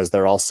fair, because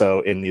they're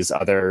also in these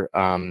other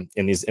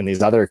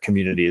other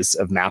communities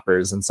of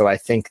mappers. And so I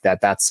think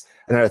that that's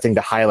another thing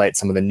to highlight,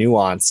 some of the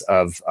nuance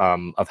of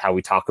how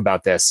we talk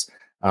about this,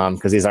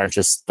 because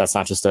that's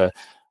not just a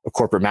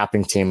corporate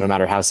mapping team. No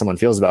matter how someone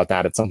feels about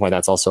that, at some point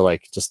that's also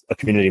like just a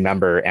community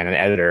member and an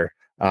editor.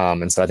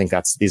 And so I think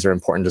these are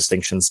important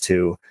distinctions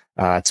to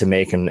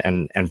make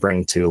and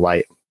bring to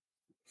light.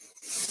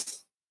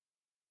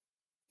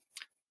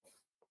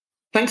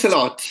 Thanks a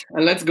lot.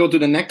 And let's go to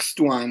the next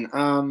one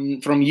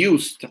from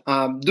Just.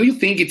 Do you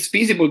think it's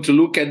feasible to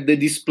look at the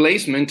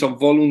displacement of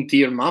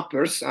volunteer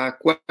mappers?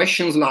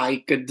 Questions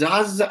like,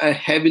 does a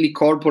heavily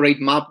corporate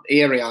map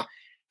area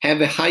have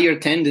a higher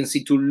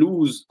tendency to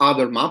lose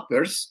other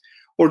mappers?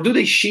 Or do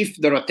they shift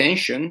their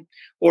attention?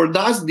 Or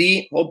does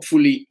the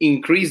hopefully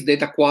increased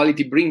data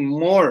quality bring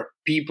more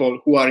people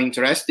who are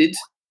interested?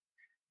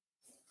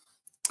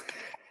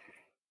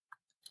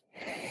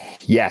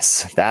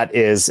 Yes, that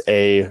is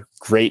a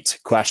great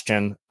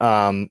question.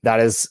 That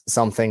is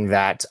something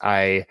that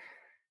I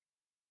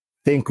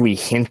think we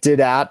hinted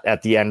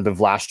at the end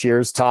of last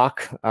year's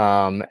talk.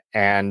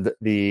 And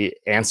the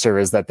answer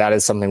is that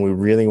is something we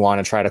really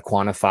want to try to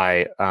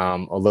quantify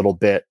a little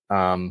bit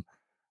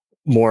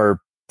more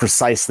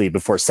precisely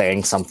before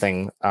saying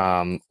something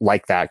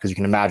like that, because you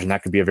can imagine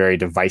that could be a very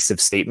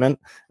divisive statement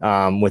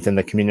within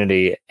the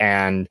community.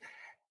 And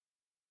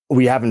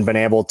we haven't been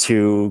able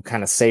to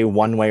kind of say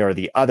one way or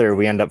the other.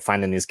 We end up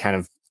finding these kind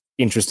of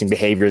interesting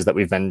behaviors that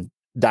we've been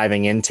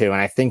diving into.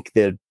 And I think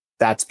that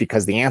that's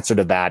because the answer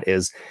to that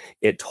is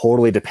it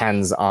totally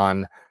depends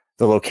on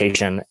the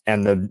location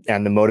and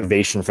the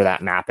motivation for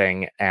that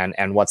mapping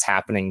and what's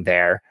happening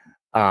there.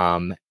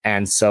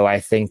 And so I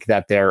think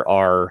that there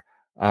are,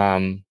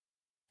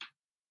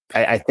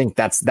 I think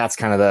that's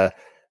kind of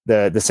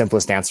the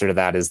simplest answer to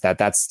that, is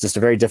that's just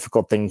a very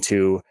difficult thing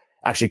to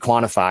actually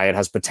quantify. It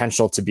has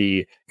potential to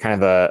be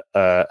kind of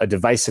a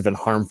divisive and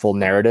harmful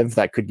narrative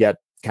that could get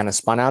kind of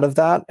spun out of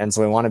that. And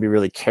so we want to be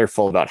really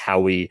careful about how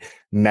we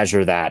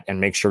measure that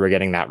and make sure we're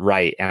getting that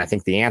right. And I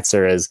think the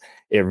answer is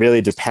it really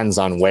depends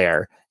on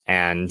where.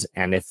 And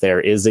if there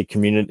is a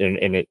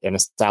community, an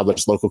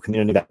established local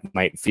community that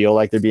might feel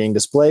like they're being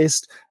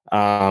displaced,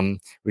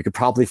 we could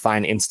probably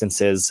find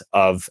instances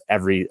of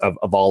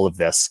all of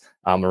this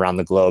around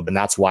the globe. And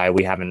that's why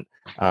we haven't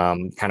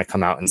kind of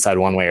come out and said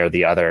one way or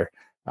the other.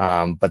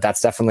 But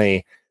that's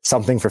definitely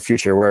something for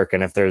future work.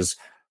 And if there's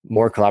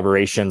more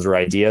collaborations or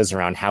ideas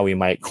around how we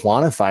might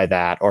quantify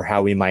that, or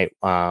how we might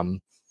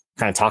kind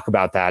of talk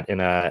about that in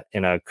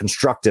a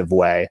constructive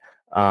way,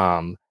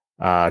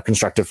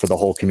 constructive for the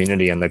whole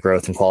community and the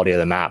growth and quality of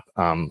the map,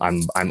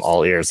 I'm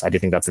all ears. I do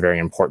think that's a very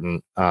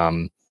important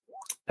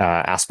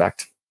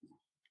aspect.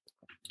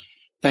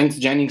 Thanks,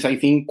 Jennings. I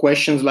think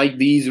questions like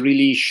these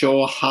really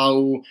show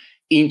how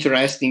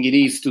interesting it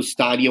is to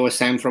study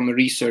OSM from a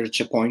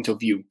research point of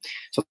view.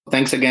 So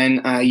thanks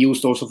again,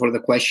 Just, also for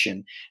the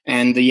question.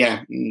 And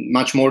yeah,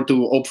 much more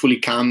to hopefully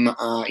come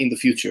in the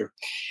future.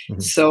 Mm-hmm.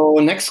 So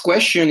next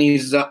question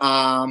is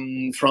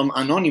from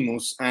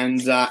Anonymous,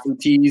 and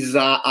it is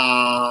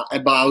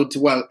about,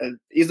 well,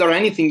 is there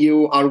anything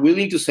you are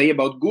willing to say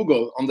about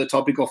Google on the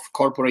topic of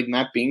corporate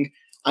mapping?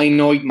 I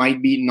know it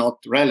might be not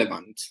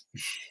relevant.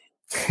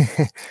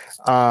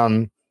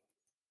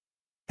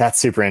 That's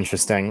super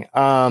interesting.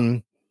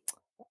 I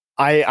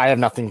have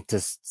nothing to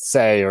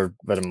say,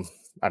 but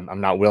I'm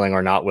not willing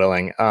or not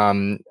willing.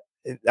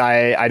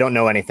 I don't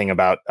know anything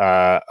about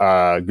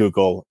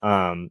Google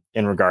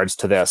in regards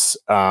to this.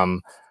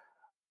 I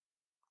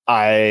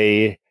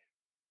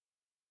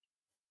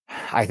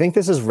think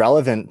this is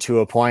relevant to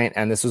a point,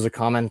 and this was a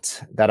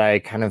comment that I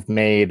kind of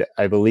made,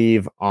 I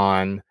believe,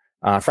 on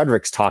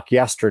Frederick's talk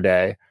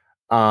yesterday.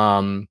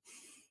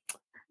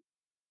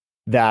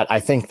 That I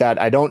think that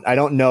I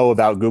don't know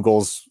about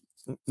Google's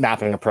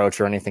mapping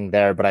approach or anything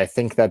there, but I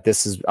think that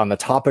this is on the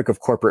topic of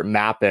corporate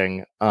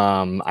mapping.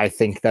 I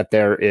think that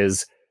there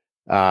is,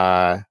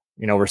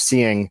 we're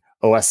seeing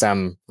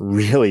OSM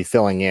really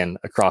filling in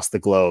across the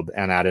globe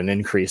and at an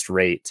increased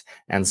rate.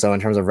 And so in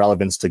terms of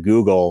relevance to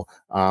Google,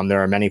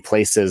 there are many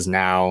places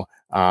now,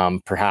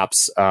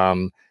 perhaps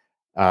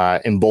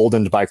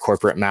emboldened by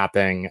corporate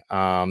mapping,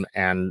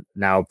 and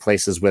now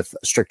places with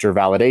stricter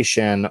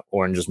validation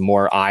or just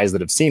more eyes that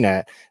have seen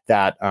it,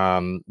 that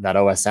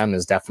OSM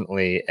is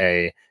definitely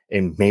a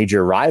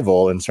major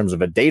rival in terms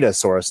of a data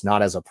source,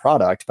 not as a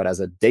product, but as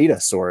a data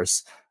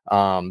source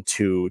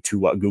to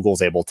what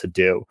Google's able to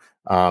do.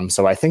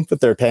 So I think that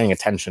they're paying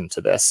attention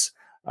to this,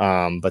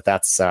 but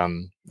that's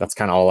kind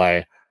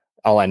of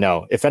all I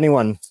know. If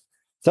anyone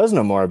does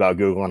know more about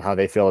Google and how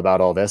they feel about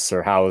all this,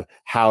 or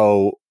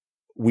how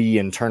we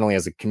internally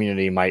as a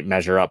community might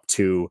measure up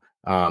to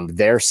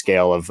their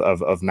scale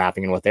of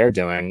mapping and what they're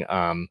doing,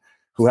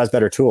 who has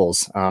better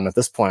tools? At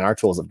this point, our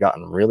tools have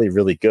gotten really,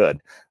 really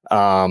good.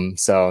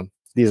 So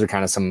these are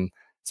kind of some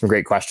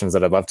great questions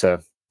that I'd love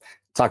to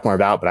talk more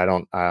about, but I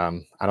don't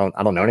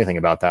know anything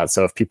about that.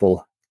 So if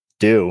people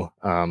do,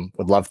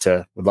 would love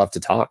to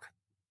talk.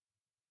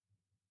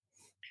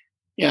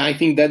 Yeah, I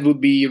think that would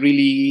be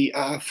really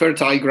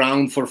fertile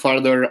ground for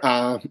further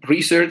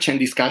research and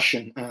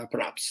discussion,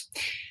 perhaps.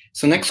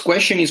 So next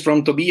question is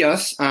from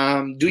Tobias.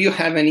 Do you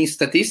have any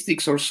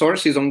statistics or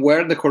sources on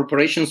where the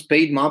corporation's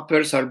paid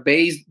mappers are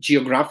based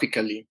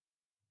geographically?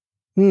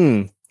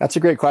 That's a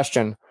great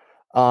question.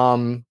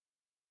 No,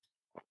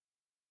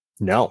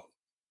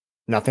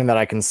 nothing that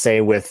I can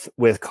say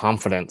with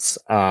confidence.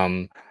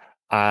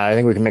 I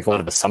think we can make a lot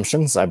of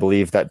assumptions. I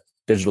believe that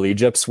Digital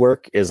Egypt's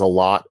work is a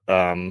lot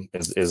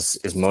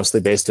is mostly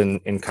based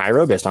in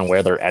Cairo, based on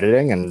where they're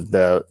editing and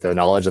the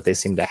knowledge that they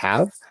seem to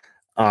have.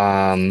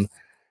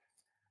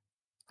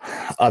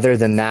 Other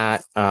than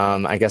that,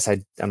 I guess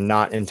I'm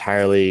not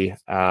entirely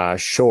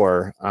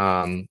sure.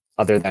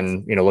 Other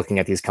than looking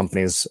at these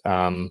companies'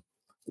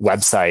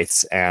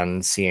 websites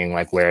and seeing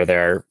like where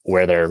they're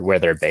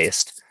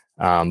based.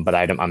 But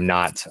I'm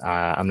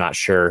not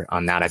sure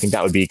on that. I think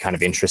that would be kind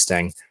of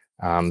interesting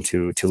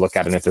to look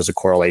at, and if there's a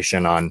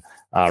correlation on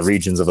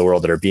regions of the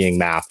world that are being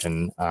mapped.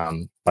 And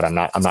but I'm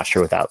not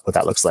sure what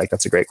that looks like.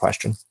 That's a great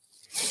question.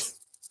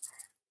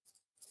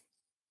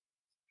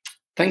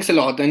 Thanks a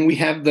lot. And we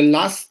have the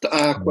last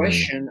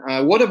question.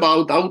 What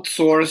about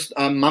outsourced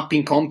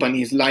mapping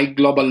companies like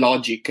Global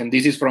Logic? And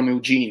this is from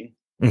Eugene.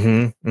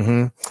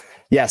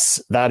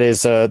 Yes,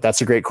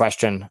 that's a great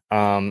question.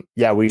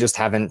 Yeah, we just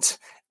haven't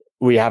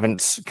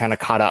kind of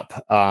caught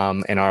up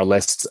in our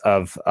lists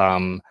of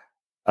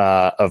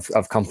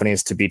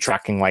companies to be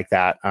tracking like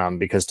that,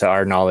 because to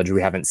our knowledge,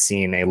 we haven't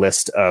seen a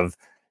list of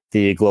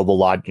the Global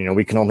Logic.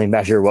 We can only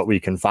measure what we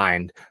can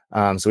find.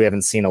 So we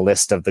haven't seen a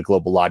list of the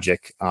Global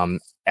Logic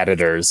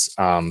editors.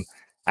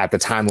 At the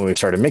time when we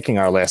started making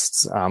our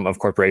lists of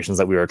corporations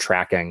that we were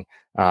tracking,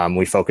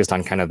 we focused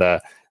on kind of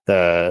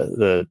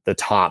the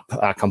top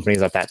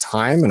companies at that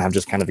time, and have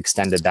just kind of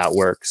extended that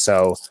work.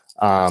 So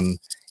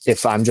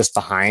if we're just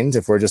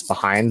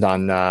behind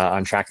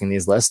on tracking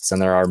these lists,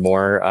 and there are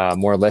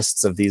more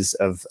lists of these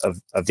of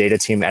data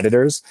team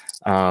editors,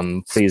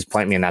 please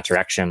point me in that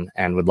direction,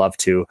 and would love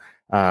to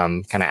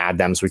kind of add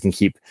them so we can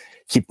keep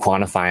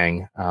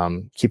quantifying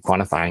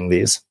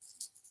these.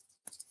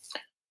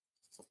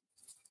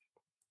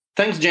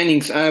 Thanks,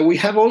 Jennings. We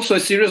have also a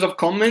series of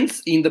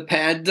comments in the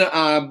pad,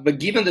 but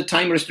given the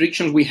time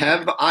restrictions we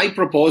have, I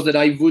propose that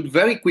I would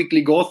very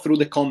quickly go through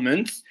the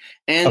comments,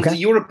 and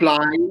you reply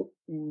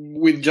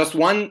with just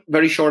one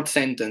very short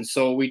sentence.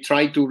 So we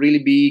try to really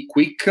be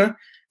quick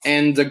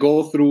and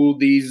go through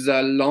these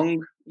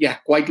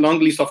quite long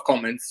list of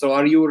comments. So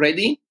are you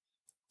ready?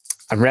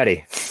 I'm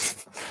ready.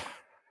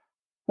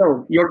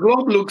 So your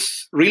globe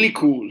looks really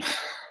cool.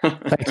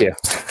 Thank you.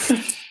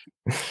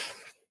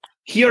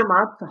 Here,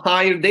 Matt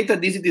hire data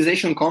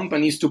digitization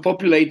companies to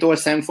populate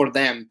OSM for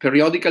them,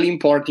 periodically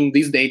importing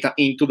this data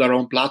into their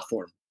own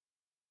platform.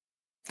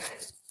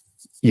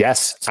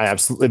 Yes, I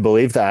absolutely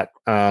believe that.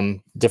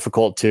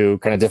 Difficult to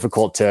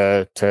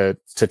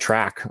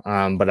track,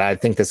 but I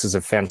think this is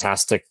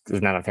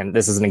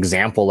this is an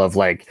example of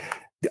like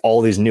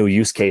all these new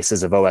use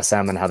cases of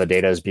OSM and how the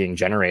data is being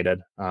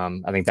generated.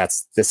 I think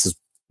this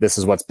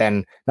is what's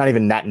been not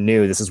even that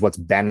new. This is what's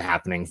been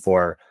happening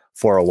for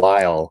a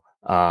while.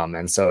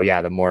 And so,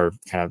 yeah, the more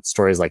kind of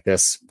stories like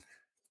this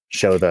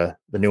show the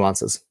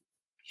nuances.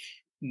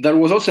 There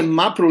was also a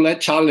map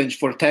roulette challenge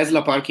for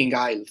Tesla parking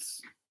aisles.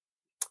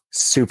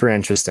 Super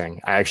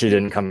interesting. I actually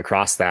didn't come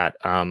across that.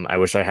 I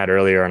wish I had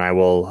earlier, and I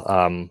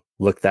will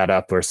look that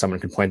up, or someone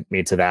can point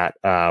me to that.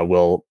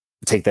 We'll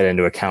take that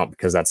into account,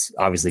 because that's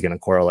obviously going to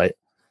correlate.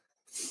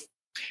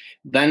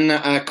 Then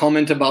a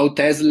comment about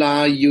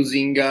Tesla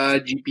using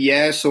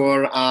GPS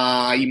or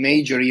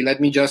imagery.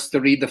 Let me just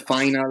read the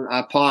final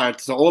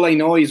part. So all I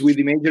know is with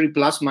imagery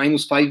plus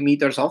minus 5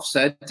 meters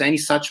offset, any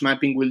such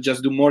mapping will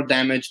just do more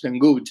damage than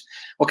good.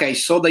 Okay,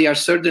 so they are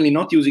certainly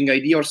not using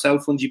ID or cell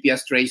phone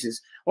GPS traces.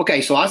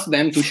 Okay, so ask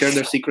them to share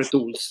their secret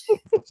tools.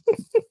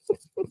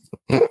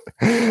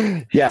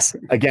 Yes,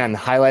 again,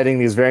 highlighting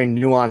these very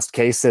nuanced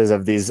cases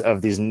of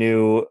these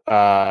new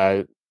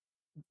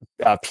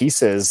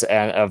pieces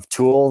of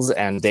tools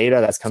and data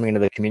that's coming into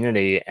the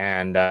community,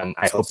 and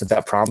I hope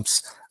that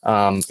prompts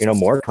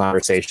more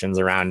conversations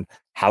around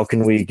how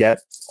can we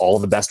get all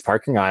the best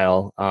parking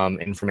aisle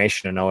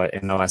information in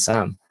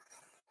OSM.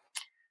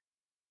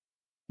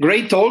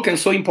 Great talk, and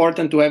so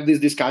important to have this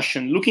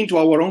discussion. Looking to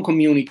our own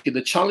community,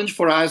 the challenge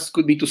for us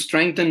could be to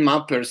strengthen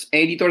mappers,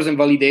 editors, and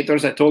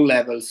validators at all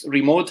levels,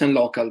 remote and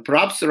local.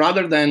 Perhaps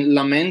rather than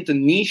lament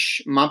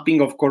niche mapping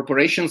of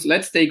corporations,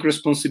 let's take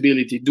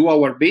responsibility, do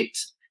our bit,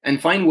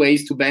 and find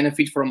ways to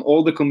benefit from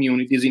all the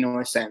communities in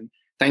OSM.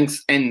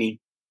 Thanks, Annie,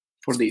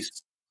 for this.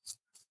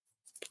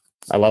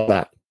 I love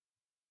that.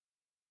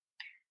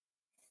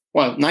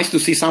 Well, nice to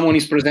see someone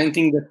is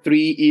presenting the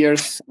 3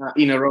 years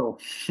in a row.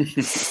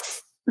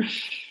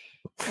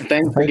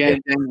 Thanks again,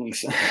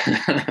 Jennings.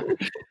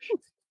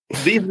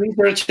 This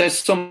research has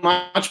so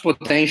much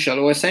potential.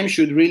 OSM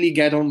should really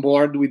get on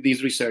board with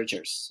these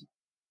researchers.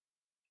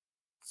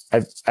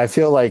 I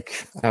feel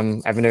like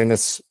I've been doing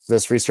this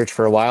research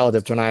for a while.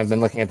 Dipto and I have been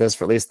looking at this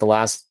for at least the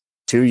last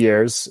 2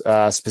 years,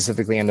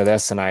 specifically into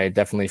this, and I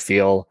definitely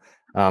feel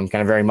kind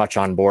of very much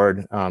on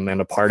board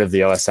and a part of the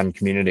OSM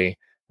community.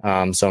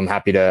 So I'm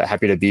happy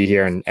to be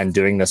here and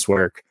doing this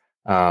work.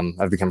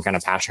 I've become kind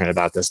of passionate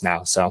about this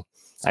now. So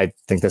I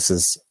think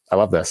I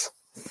love this.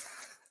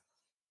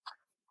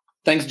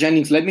 Thanks,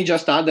 Jennings. Let me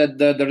just add that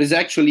there is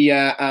actually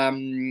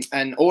an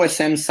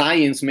OSM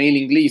science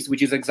mailing list,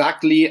 which is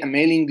exactly a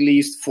mailing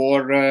list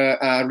for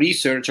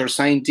research or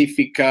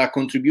scientific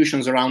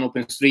contributions around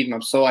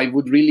OpenStreetMap. So I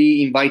would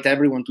really invite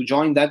everyone to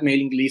join that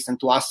mailing list and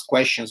to ask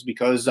questions,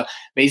 because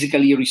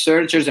basically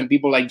researchers and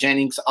people like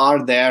Jennings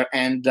are there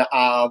and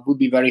would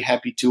be very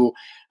happy to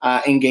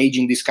engage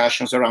in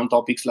discussions around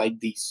topics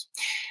like these.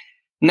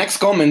 Next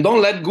comment,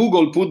 don't let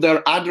Google put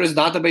their address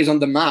database on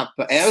the map,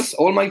 else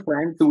all my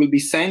friends will be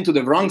sent to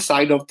the wrong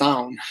side of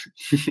town.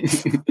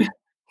 It's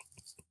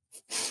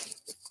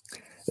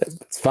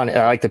funny.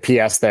 I like the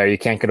PS there. You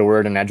can't get a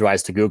word in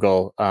edgewise to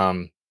Google.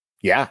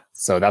 Yeah,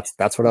 so that's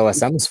what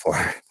OSM is for.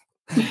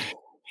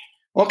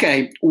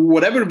 Okay,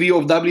 whatever view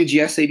of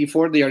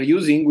WGS84 they are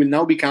using will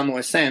now become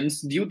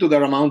OSMs due to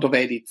their amount of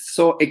edits.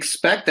 So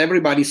expect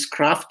everybody's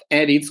craft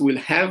edits will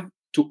have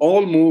to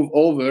all move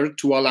over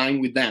to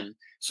align with them.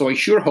 So I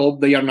sure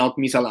hope they are not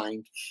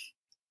misaligned.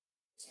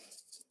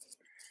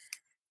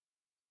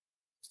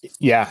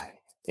 Yeah,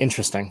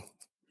 interesting.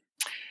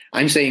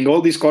 I'm saying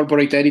all this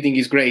corporate editing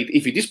is great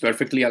if it is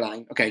perfectly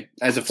aligned. Okay,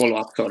 as a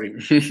follow-up, sorry.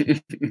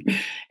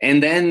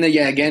 And then,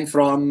 yeah, again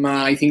from,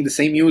 I think the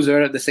same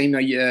user, the same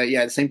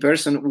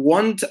person,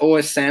 won't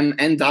OSM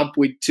end up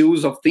with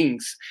twos of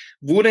things?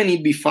 Wouldn't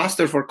it be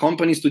faster for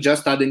companies to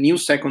just add a new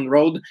second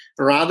road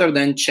rather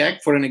than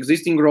check for an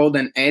existing road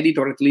and edit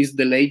or at least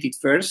delete it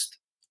first?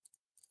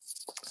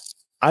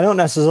 I don't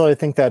necessarily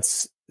think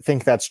that's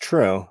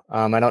true.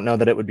 I don't know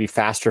that it would be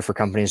faster for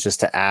companies just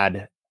to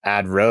add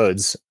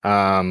roads.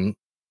 I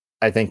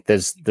think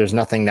there's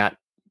nothing that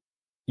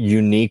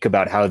unique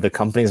about how the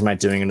companies might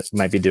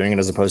be doing it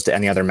as opposed to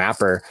any other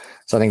mapper.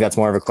 So I think that's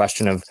more of a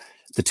question of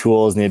the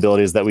tools and the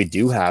abilities that we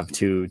do have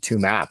to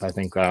map. I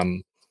think yeah,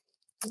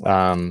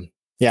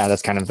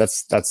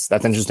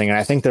 that's interesting. And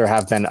I think there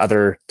have been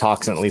other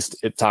talks, and at least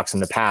talks in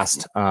the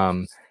past,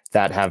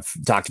 that have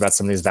talked about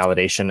some of these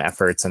validation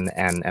efforts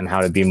and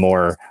how to be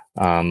more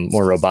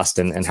robust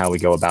in how we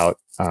go about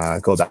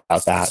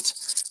that.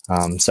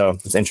 So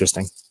it's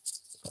interesting.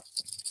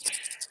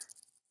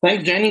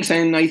 Thanks, Jennings.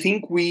 And I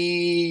think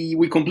we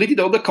completed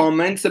all the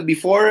comments.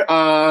 Before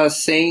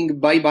saying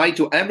bye-bye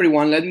to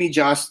everyone, let me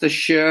just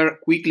share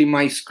quickly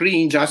my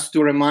screen just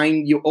to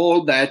remind you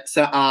all that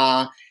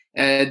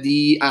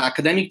the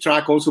academic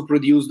track also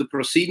produced the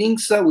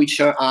proceedings,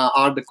 which are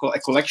a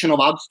collection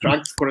of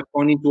abstracts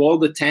corresponding to all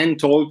the 10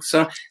 talks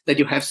that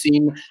you have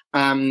seen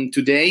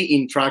today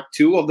in track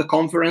 2 of the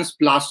conference,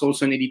 plus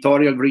also an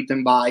editorial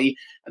written by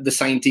the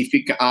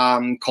scientific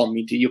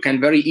committee. You can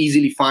very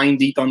easily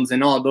find it on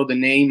Zenodo. The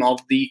name of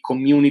the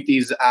community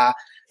is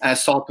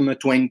SOTM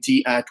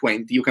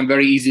 2020. You can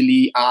very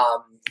easily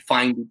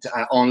find it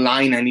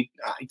online, and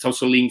it's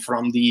also linked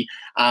from the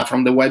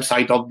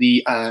website of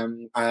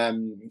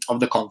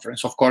the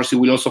conference. Of course, you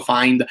will also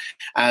find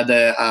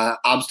the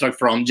abstract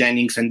from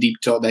Jennings and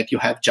Dipto that you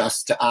have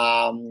just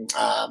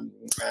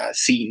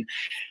seen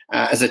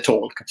as a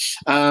talk.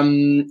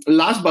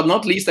 Last but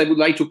not least, I would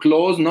like to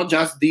close not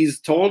just this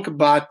talk,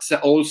 but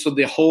also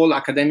the whole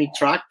academic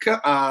track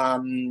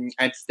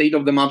at State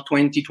of the Map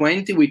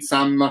 2020 with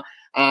some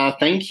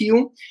thank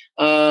you.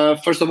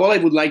 First of all, I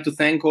would like to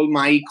thank all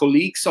my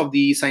colleagues of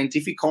the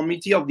scientific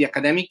committee of the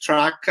academic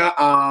track,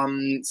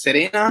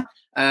 Serena,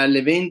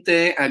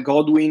 Levente,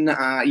 Godwin,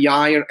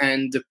 Yair,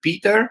 and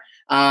Peter,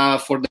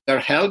 for their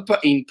help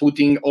in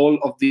putting all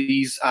of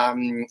these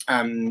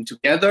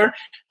together.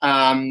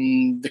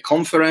 The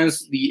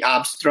conference, the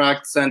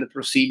abstracts, and the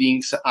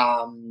proceedings.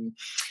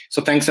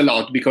 So thanks a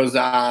lot, because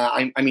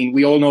I mean,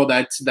 we all know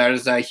that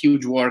there's a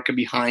huge work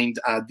behind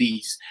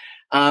these.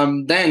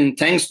 Then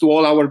thanks to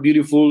all our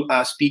beautiful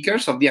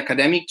speakers of the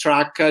academic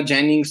track,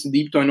 Jennings,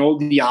 Dipto, and all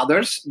the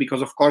others,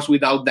 because of course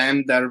without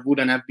them there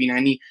wouldn't have been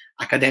any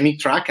academic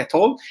track at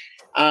all.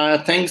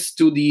 Thanks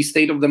to the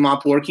State of the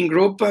Map working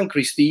group,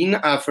 Christine,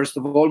 first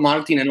of all,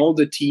 Martin, and all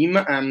the team,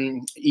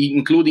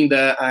 including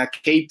the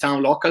Cape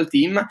Town local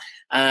team,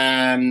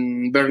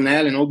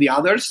 Bernal, and all the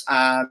others.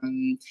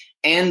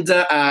 And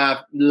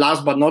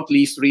last but not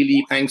least,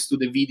 really thanks to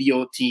the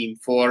video team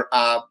for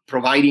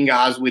providing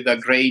us with a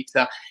great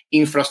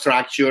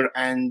infrastructure,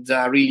 and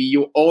really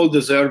you all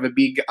deserve a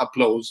big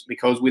applause,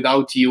 because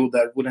without you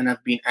there wouldn't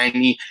have been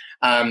any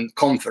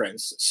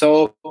conference.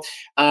 So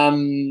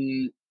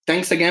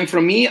thanks again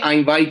from me. I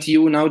invite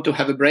you now to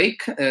have a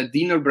break, a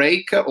dinner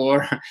break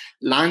or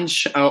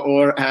lunch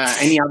or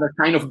any other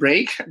kind of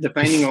break,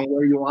 depending on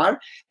where you are.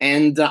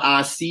 And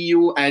see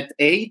you at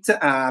 8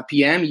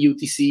 p.m.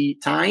 UTC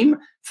time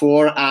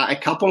for a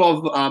couple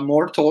of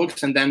more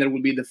talks, and then there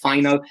will be the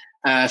final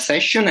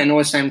session, an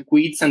OSM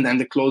quiz, and then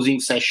the closing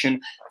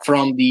session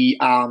from the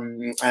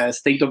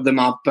State of the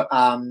Map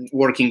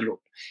working group.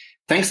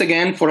 Thanks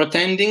again for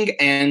attending,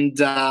 and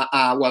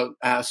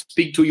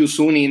speak to you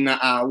soon in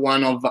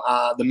one of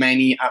the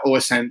many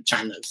OSM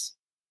channels.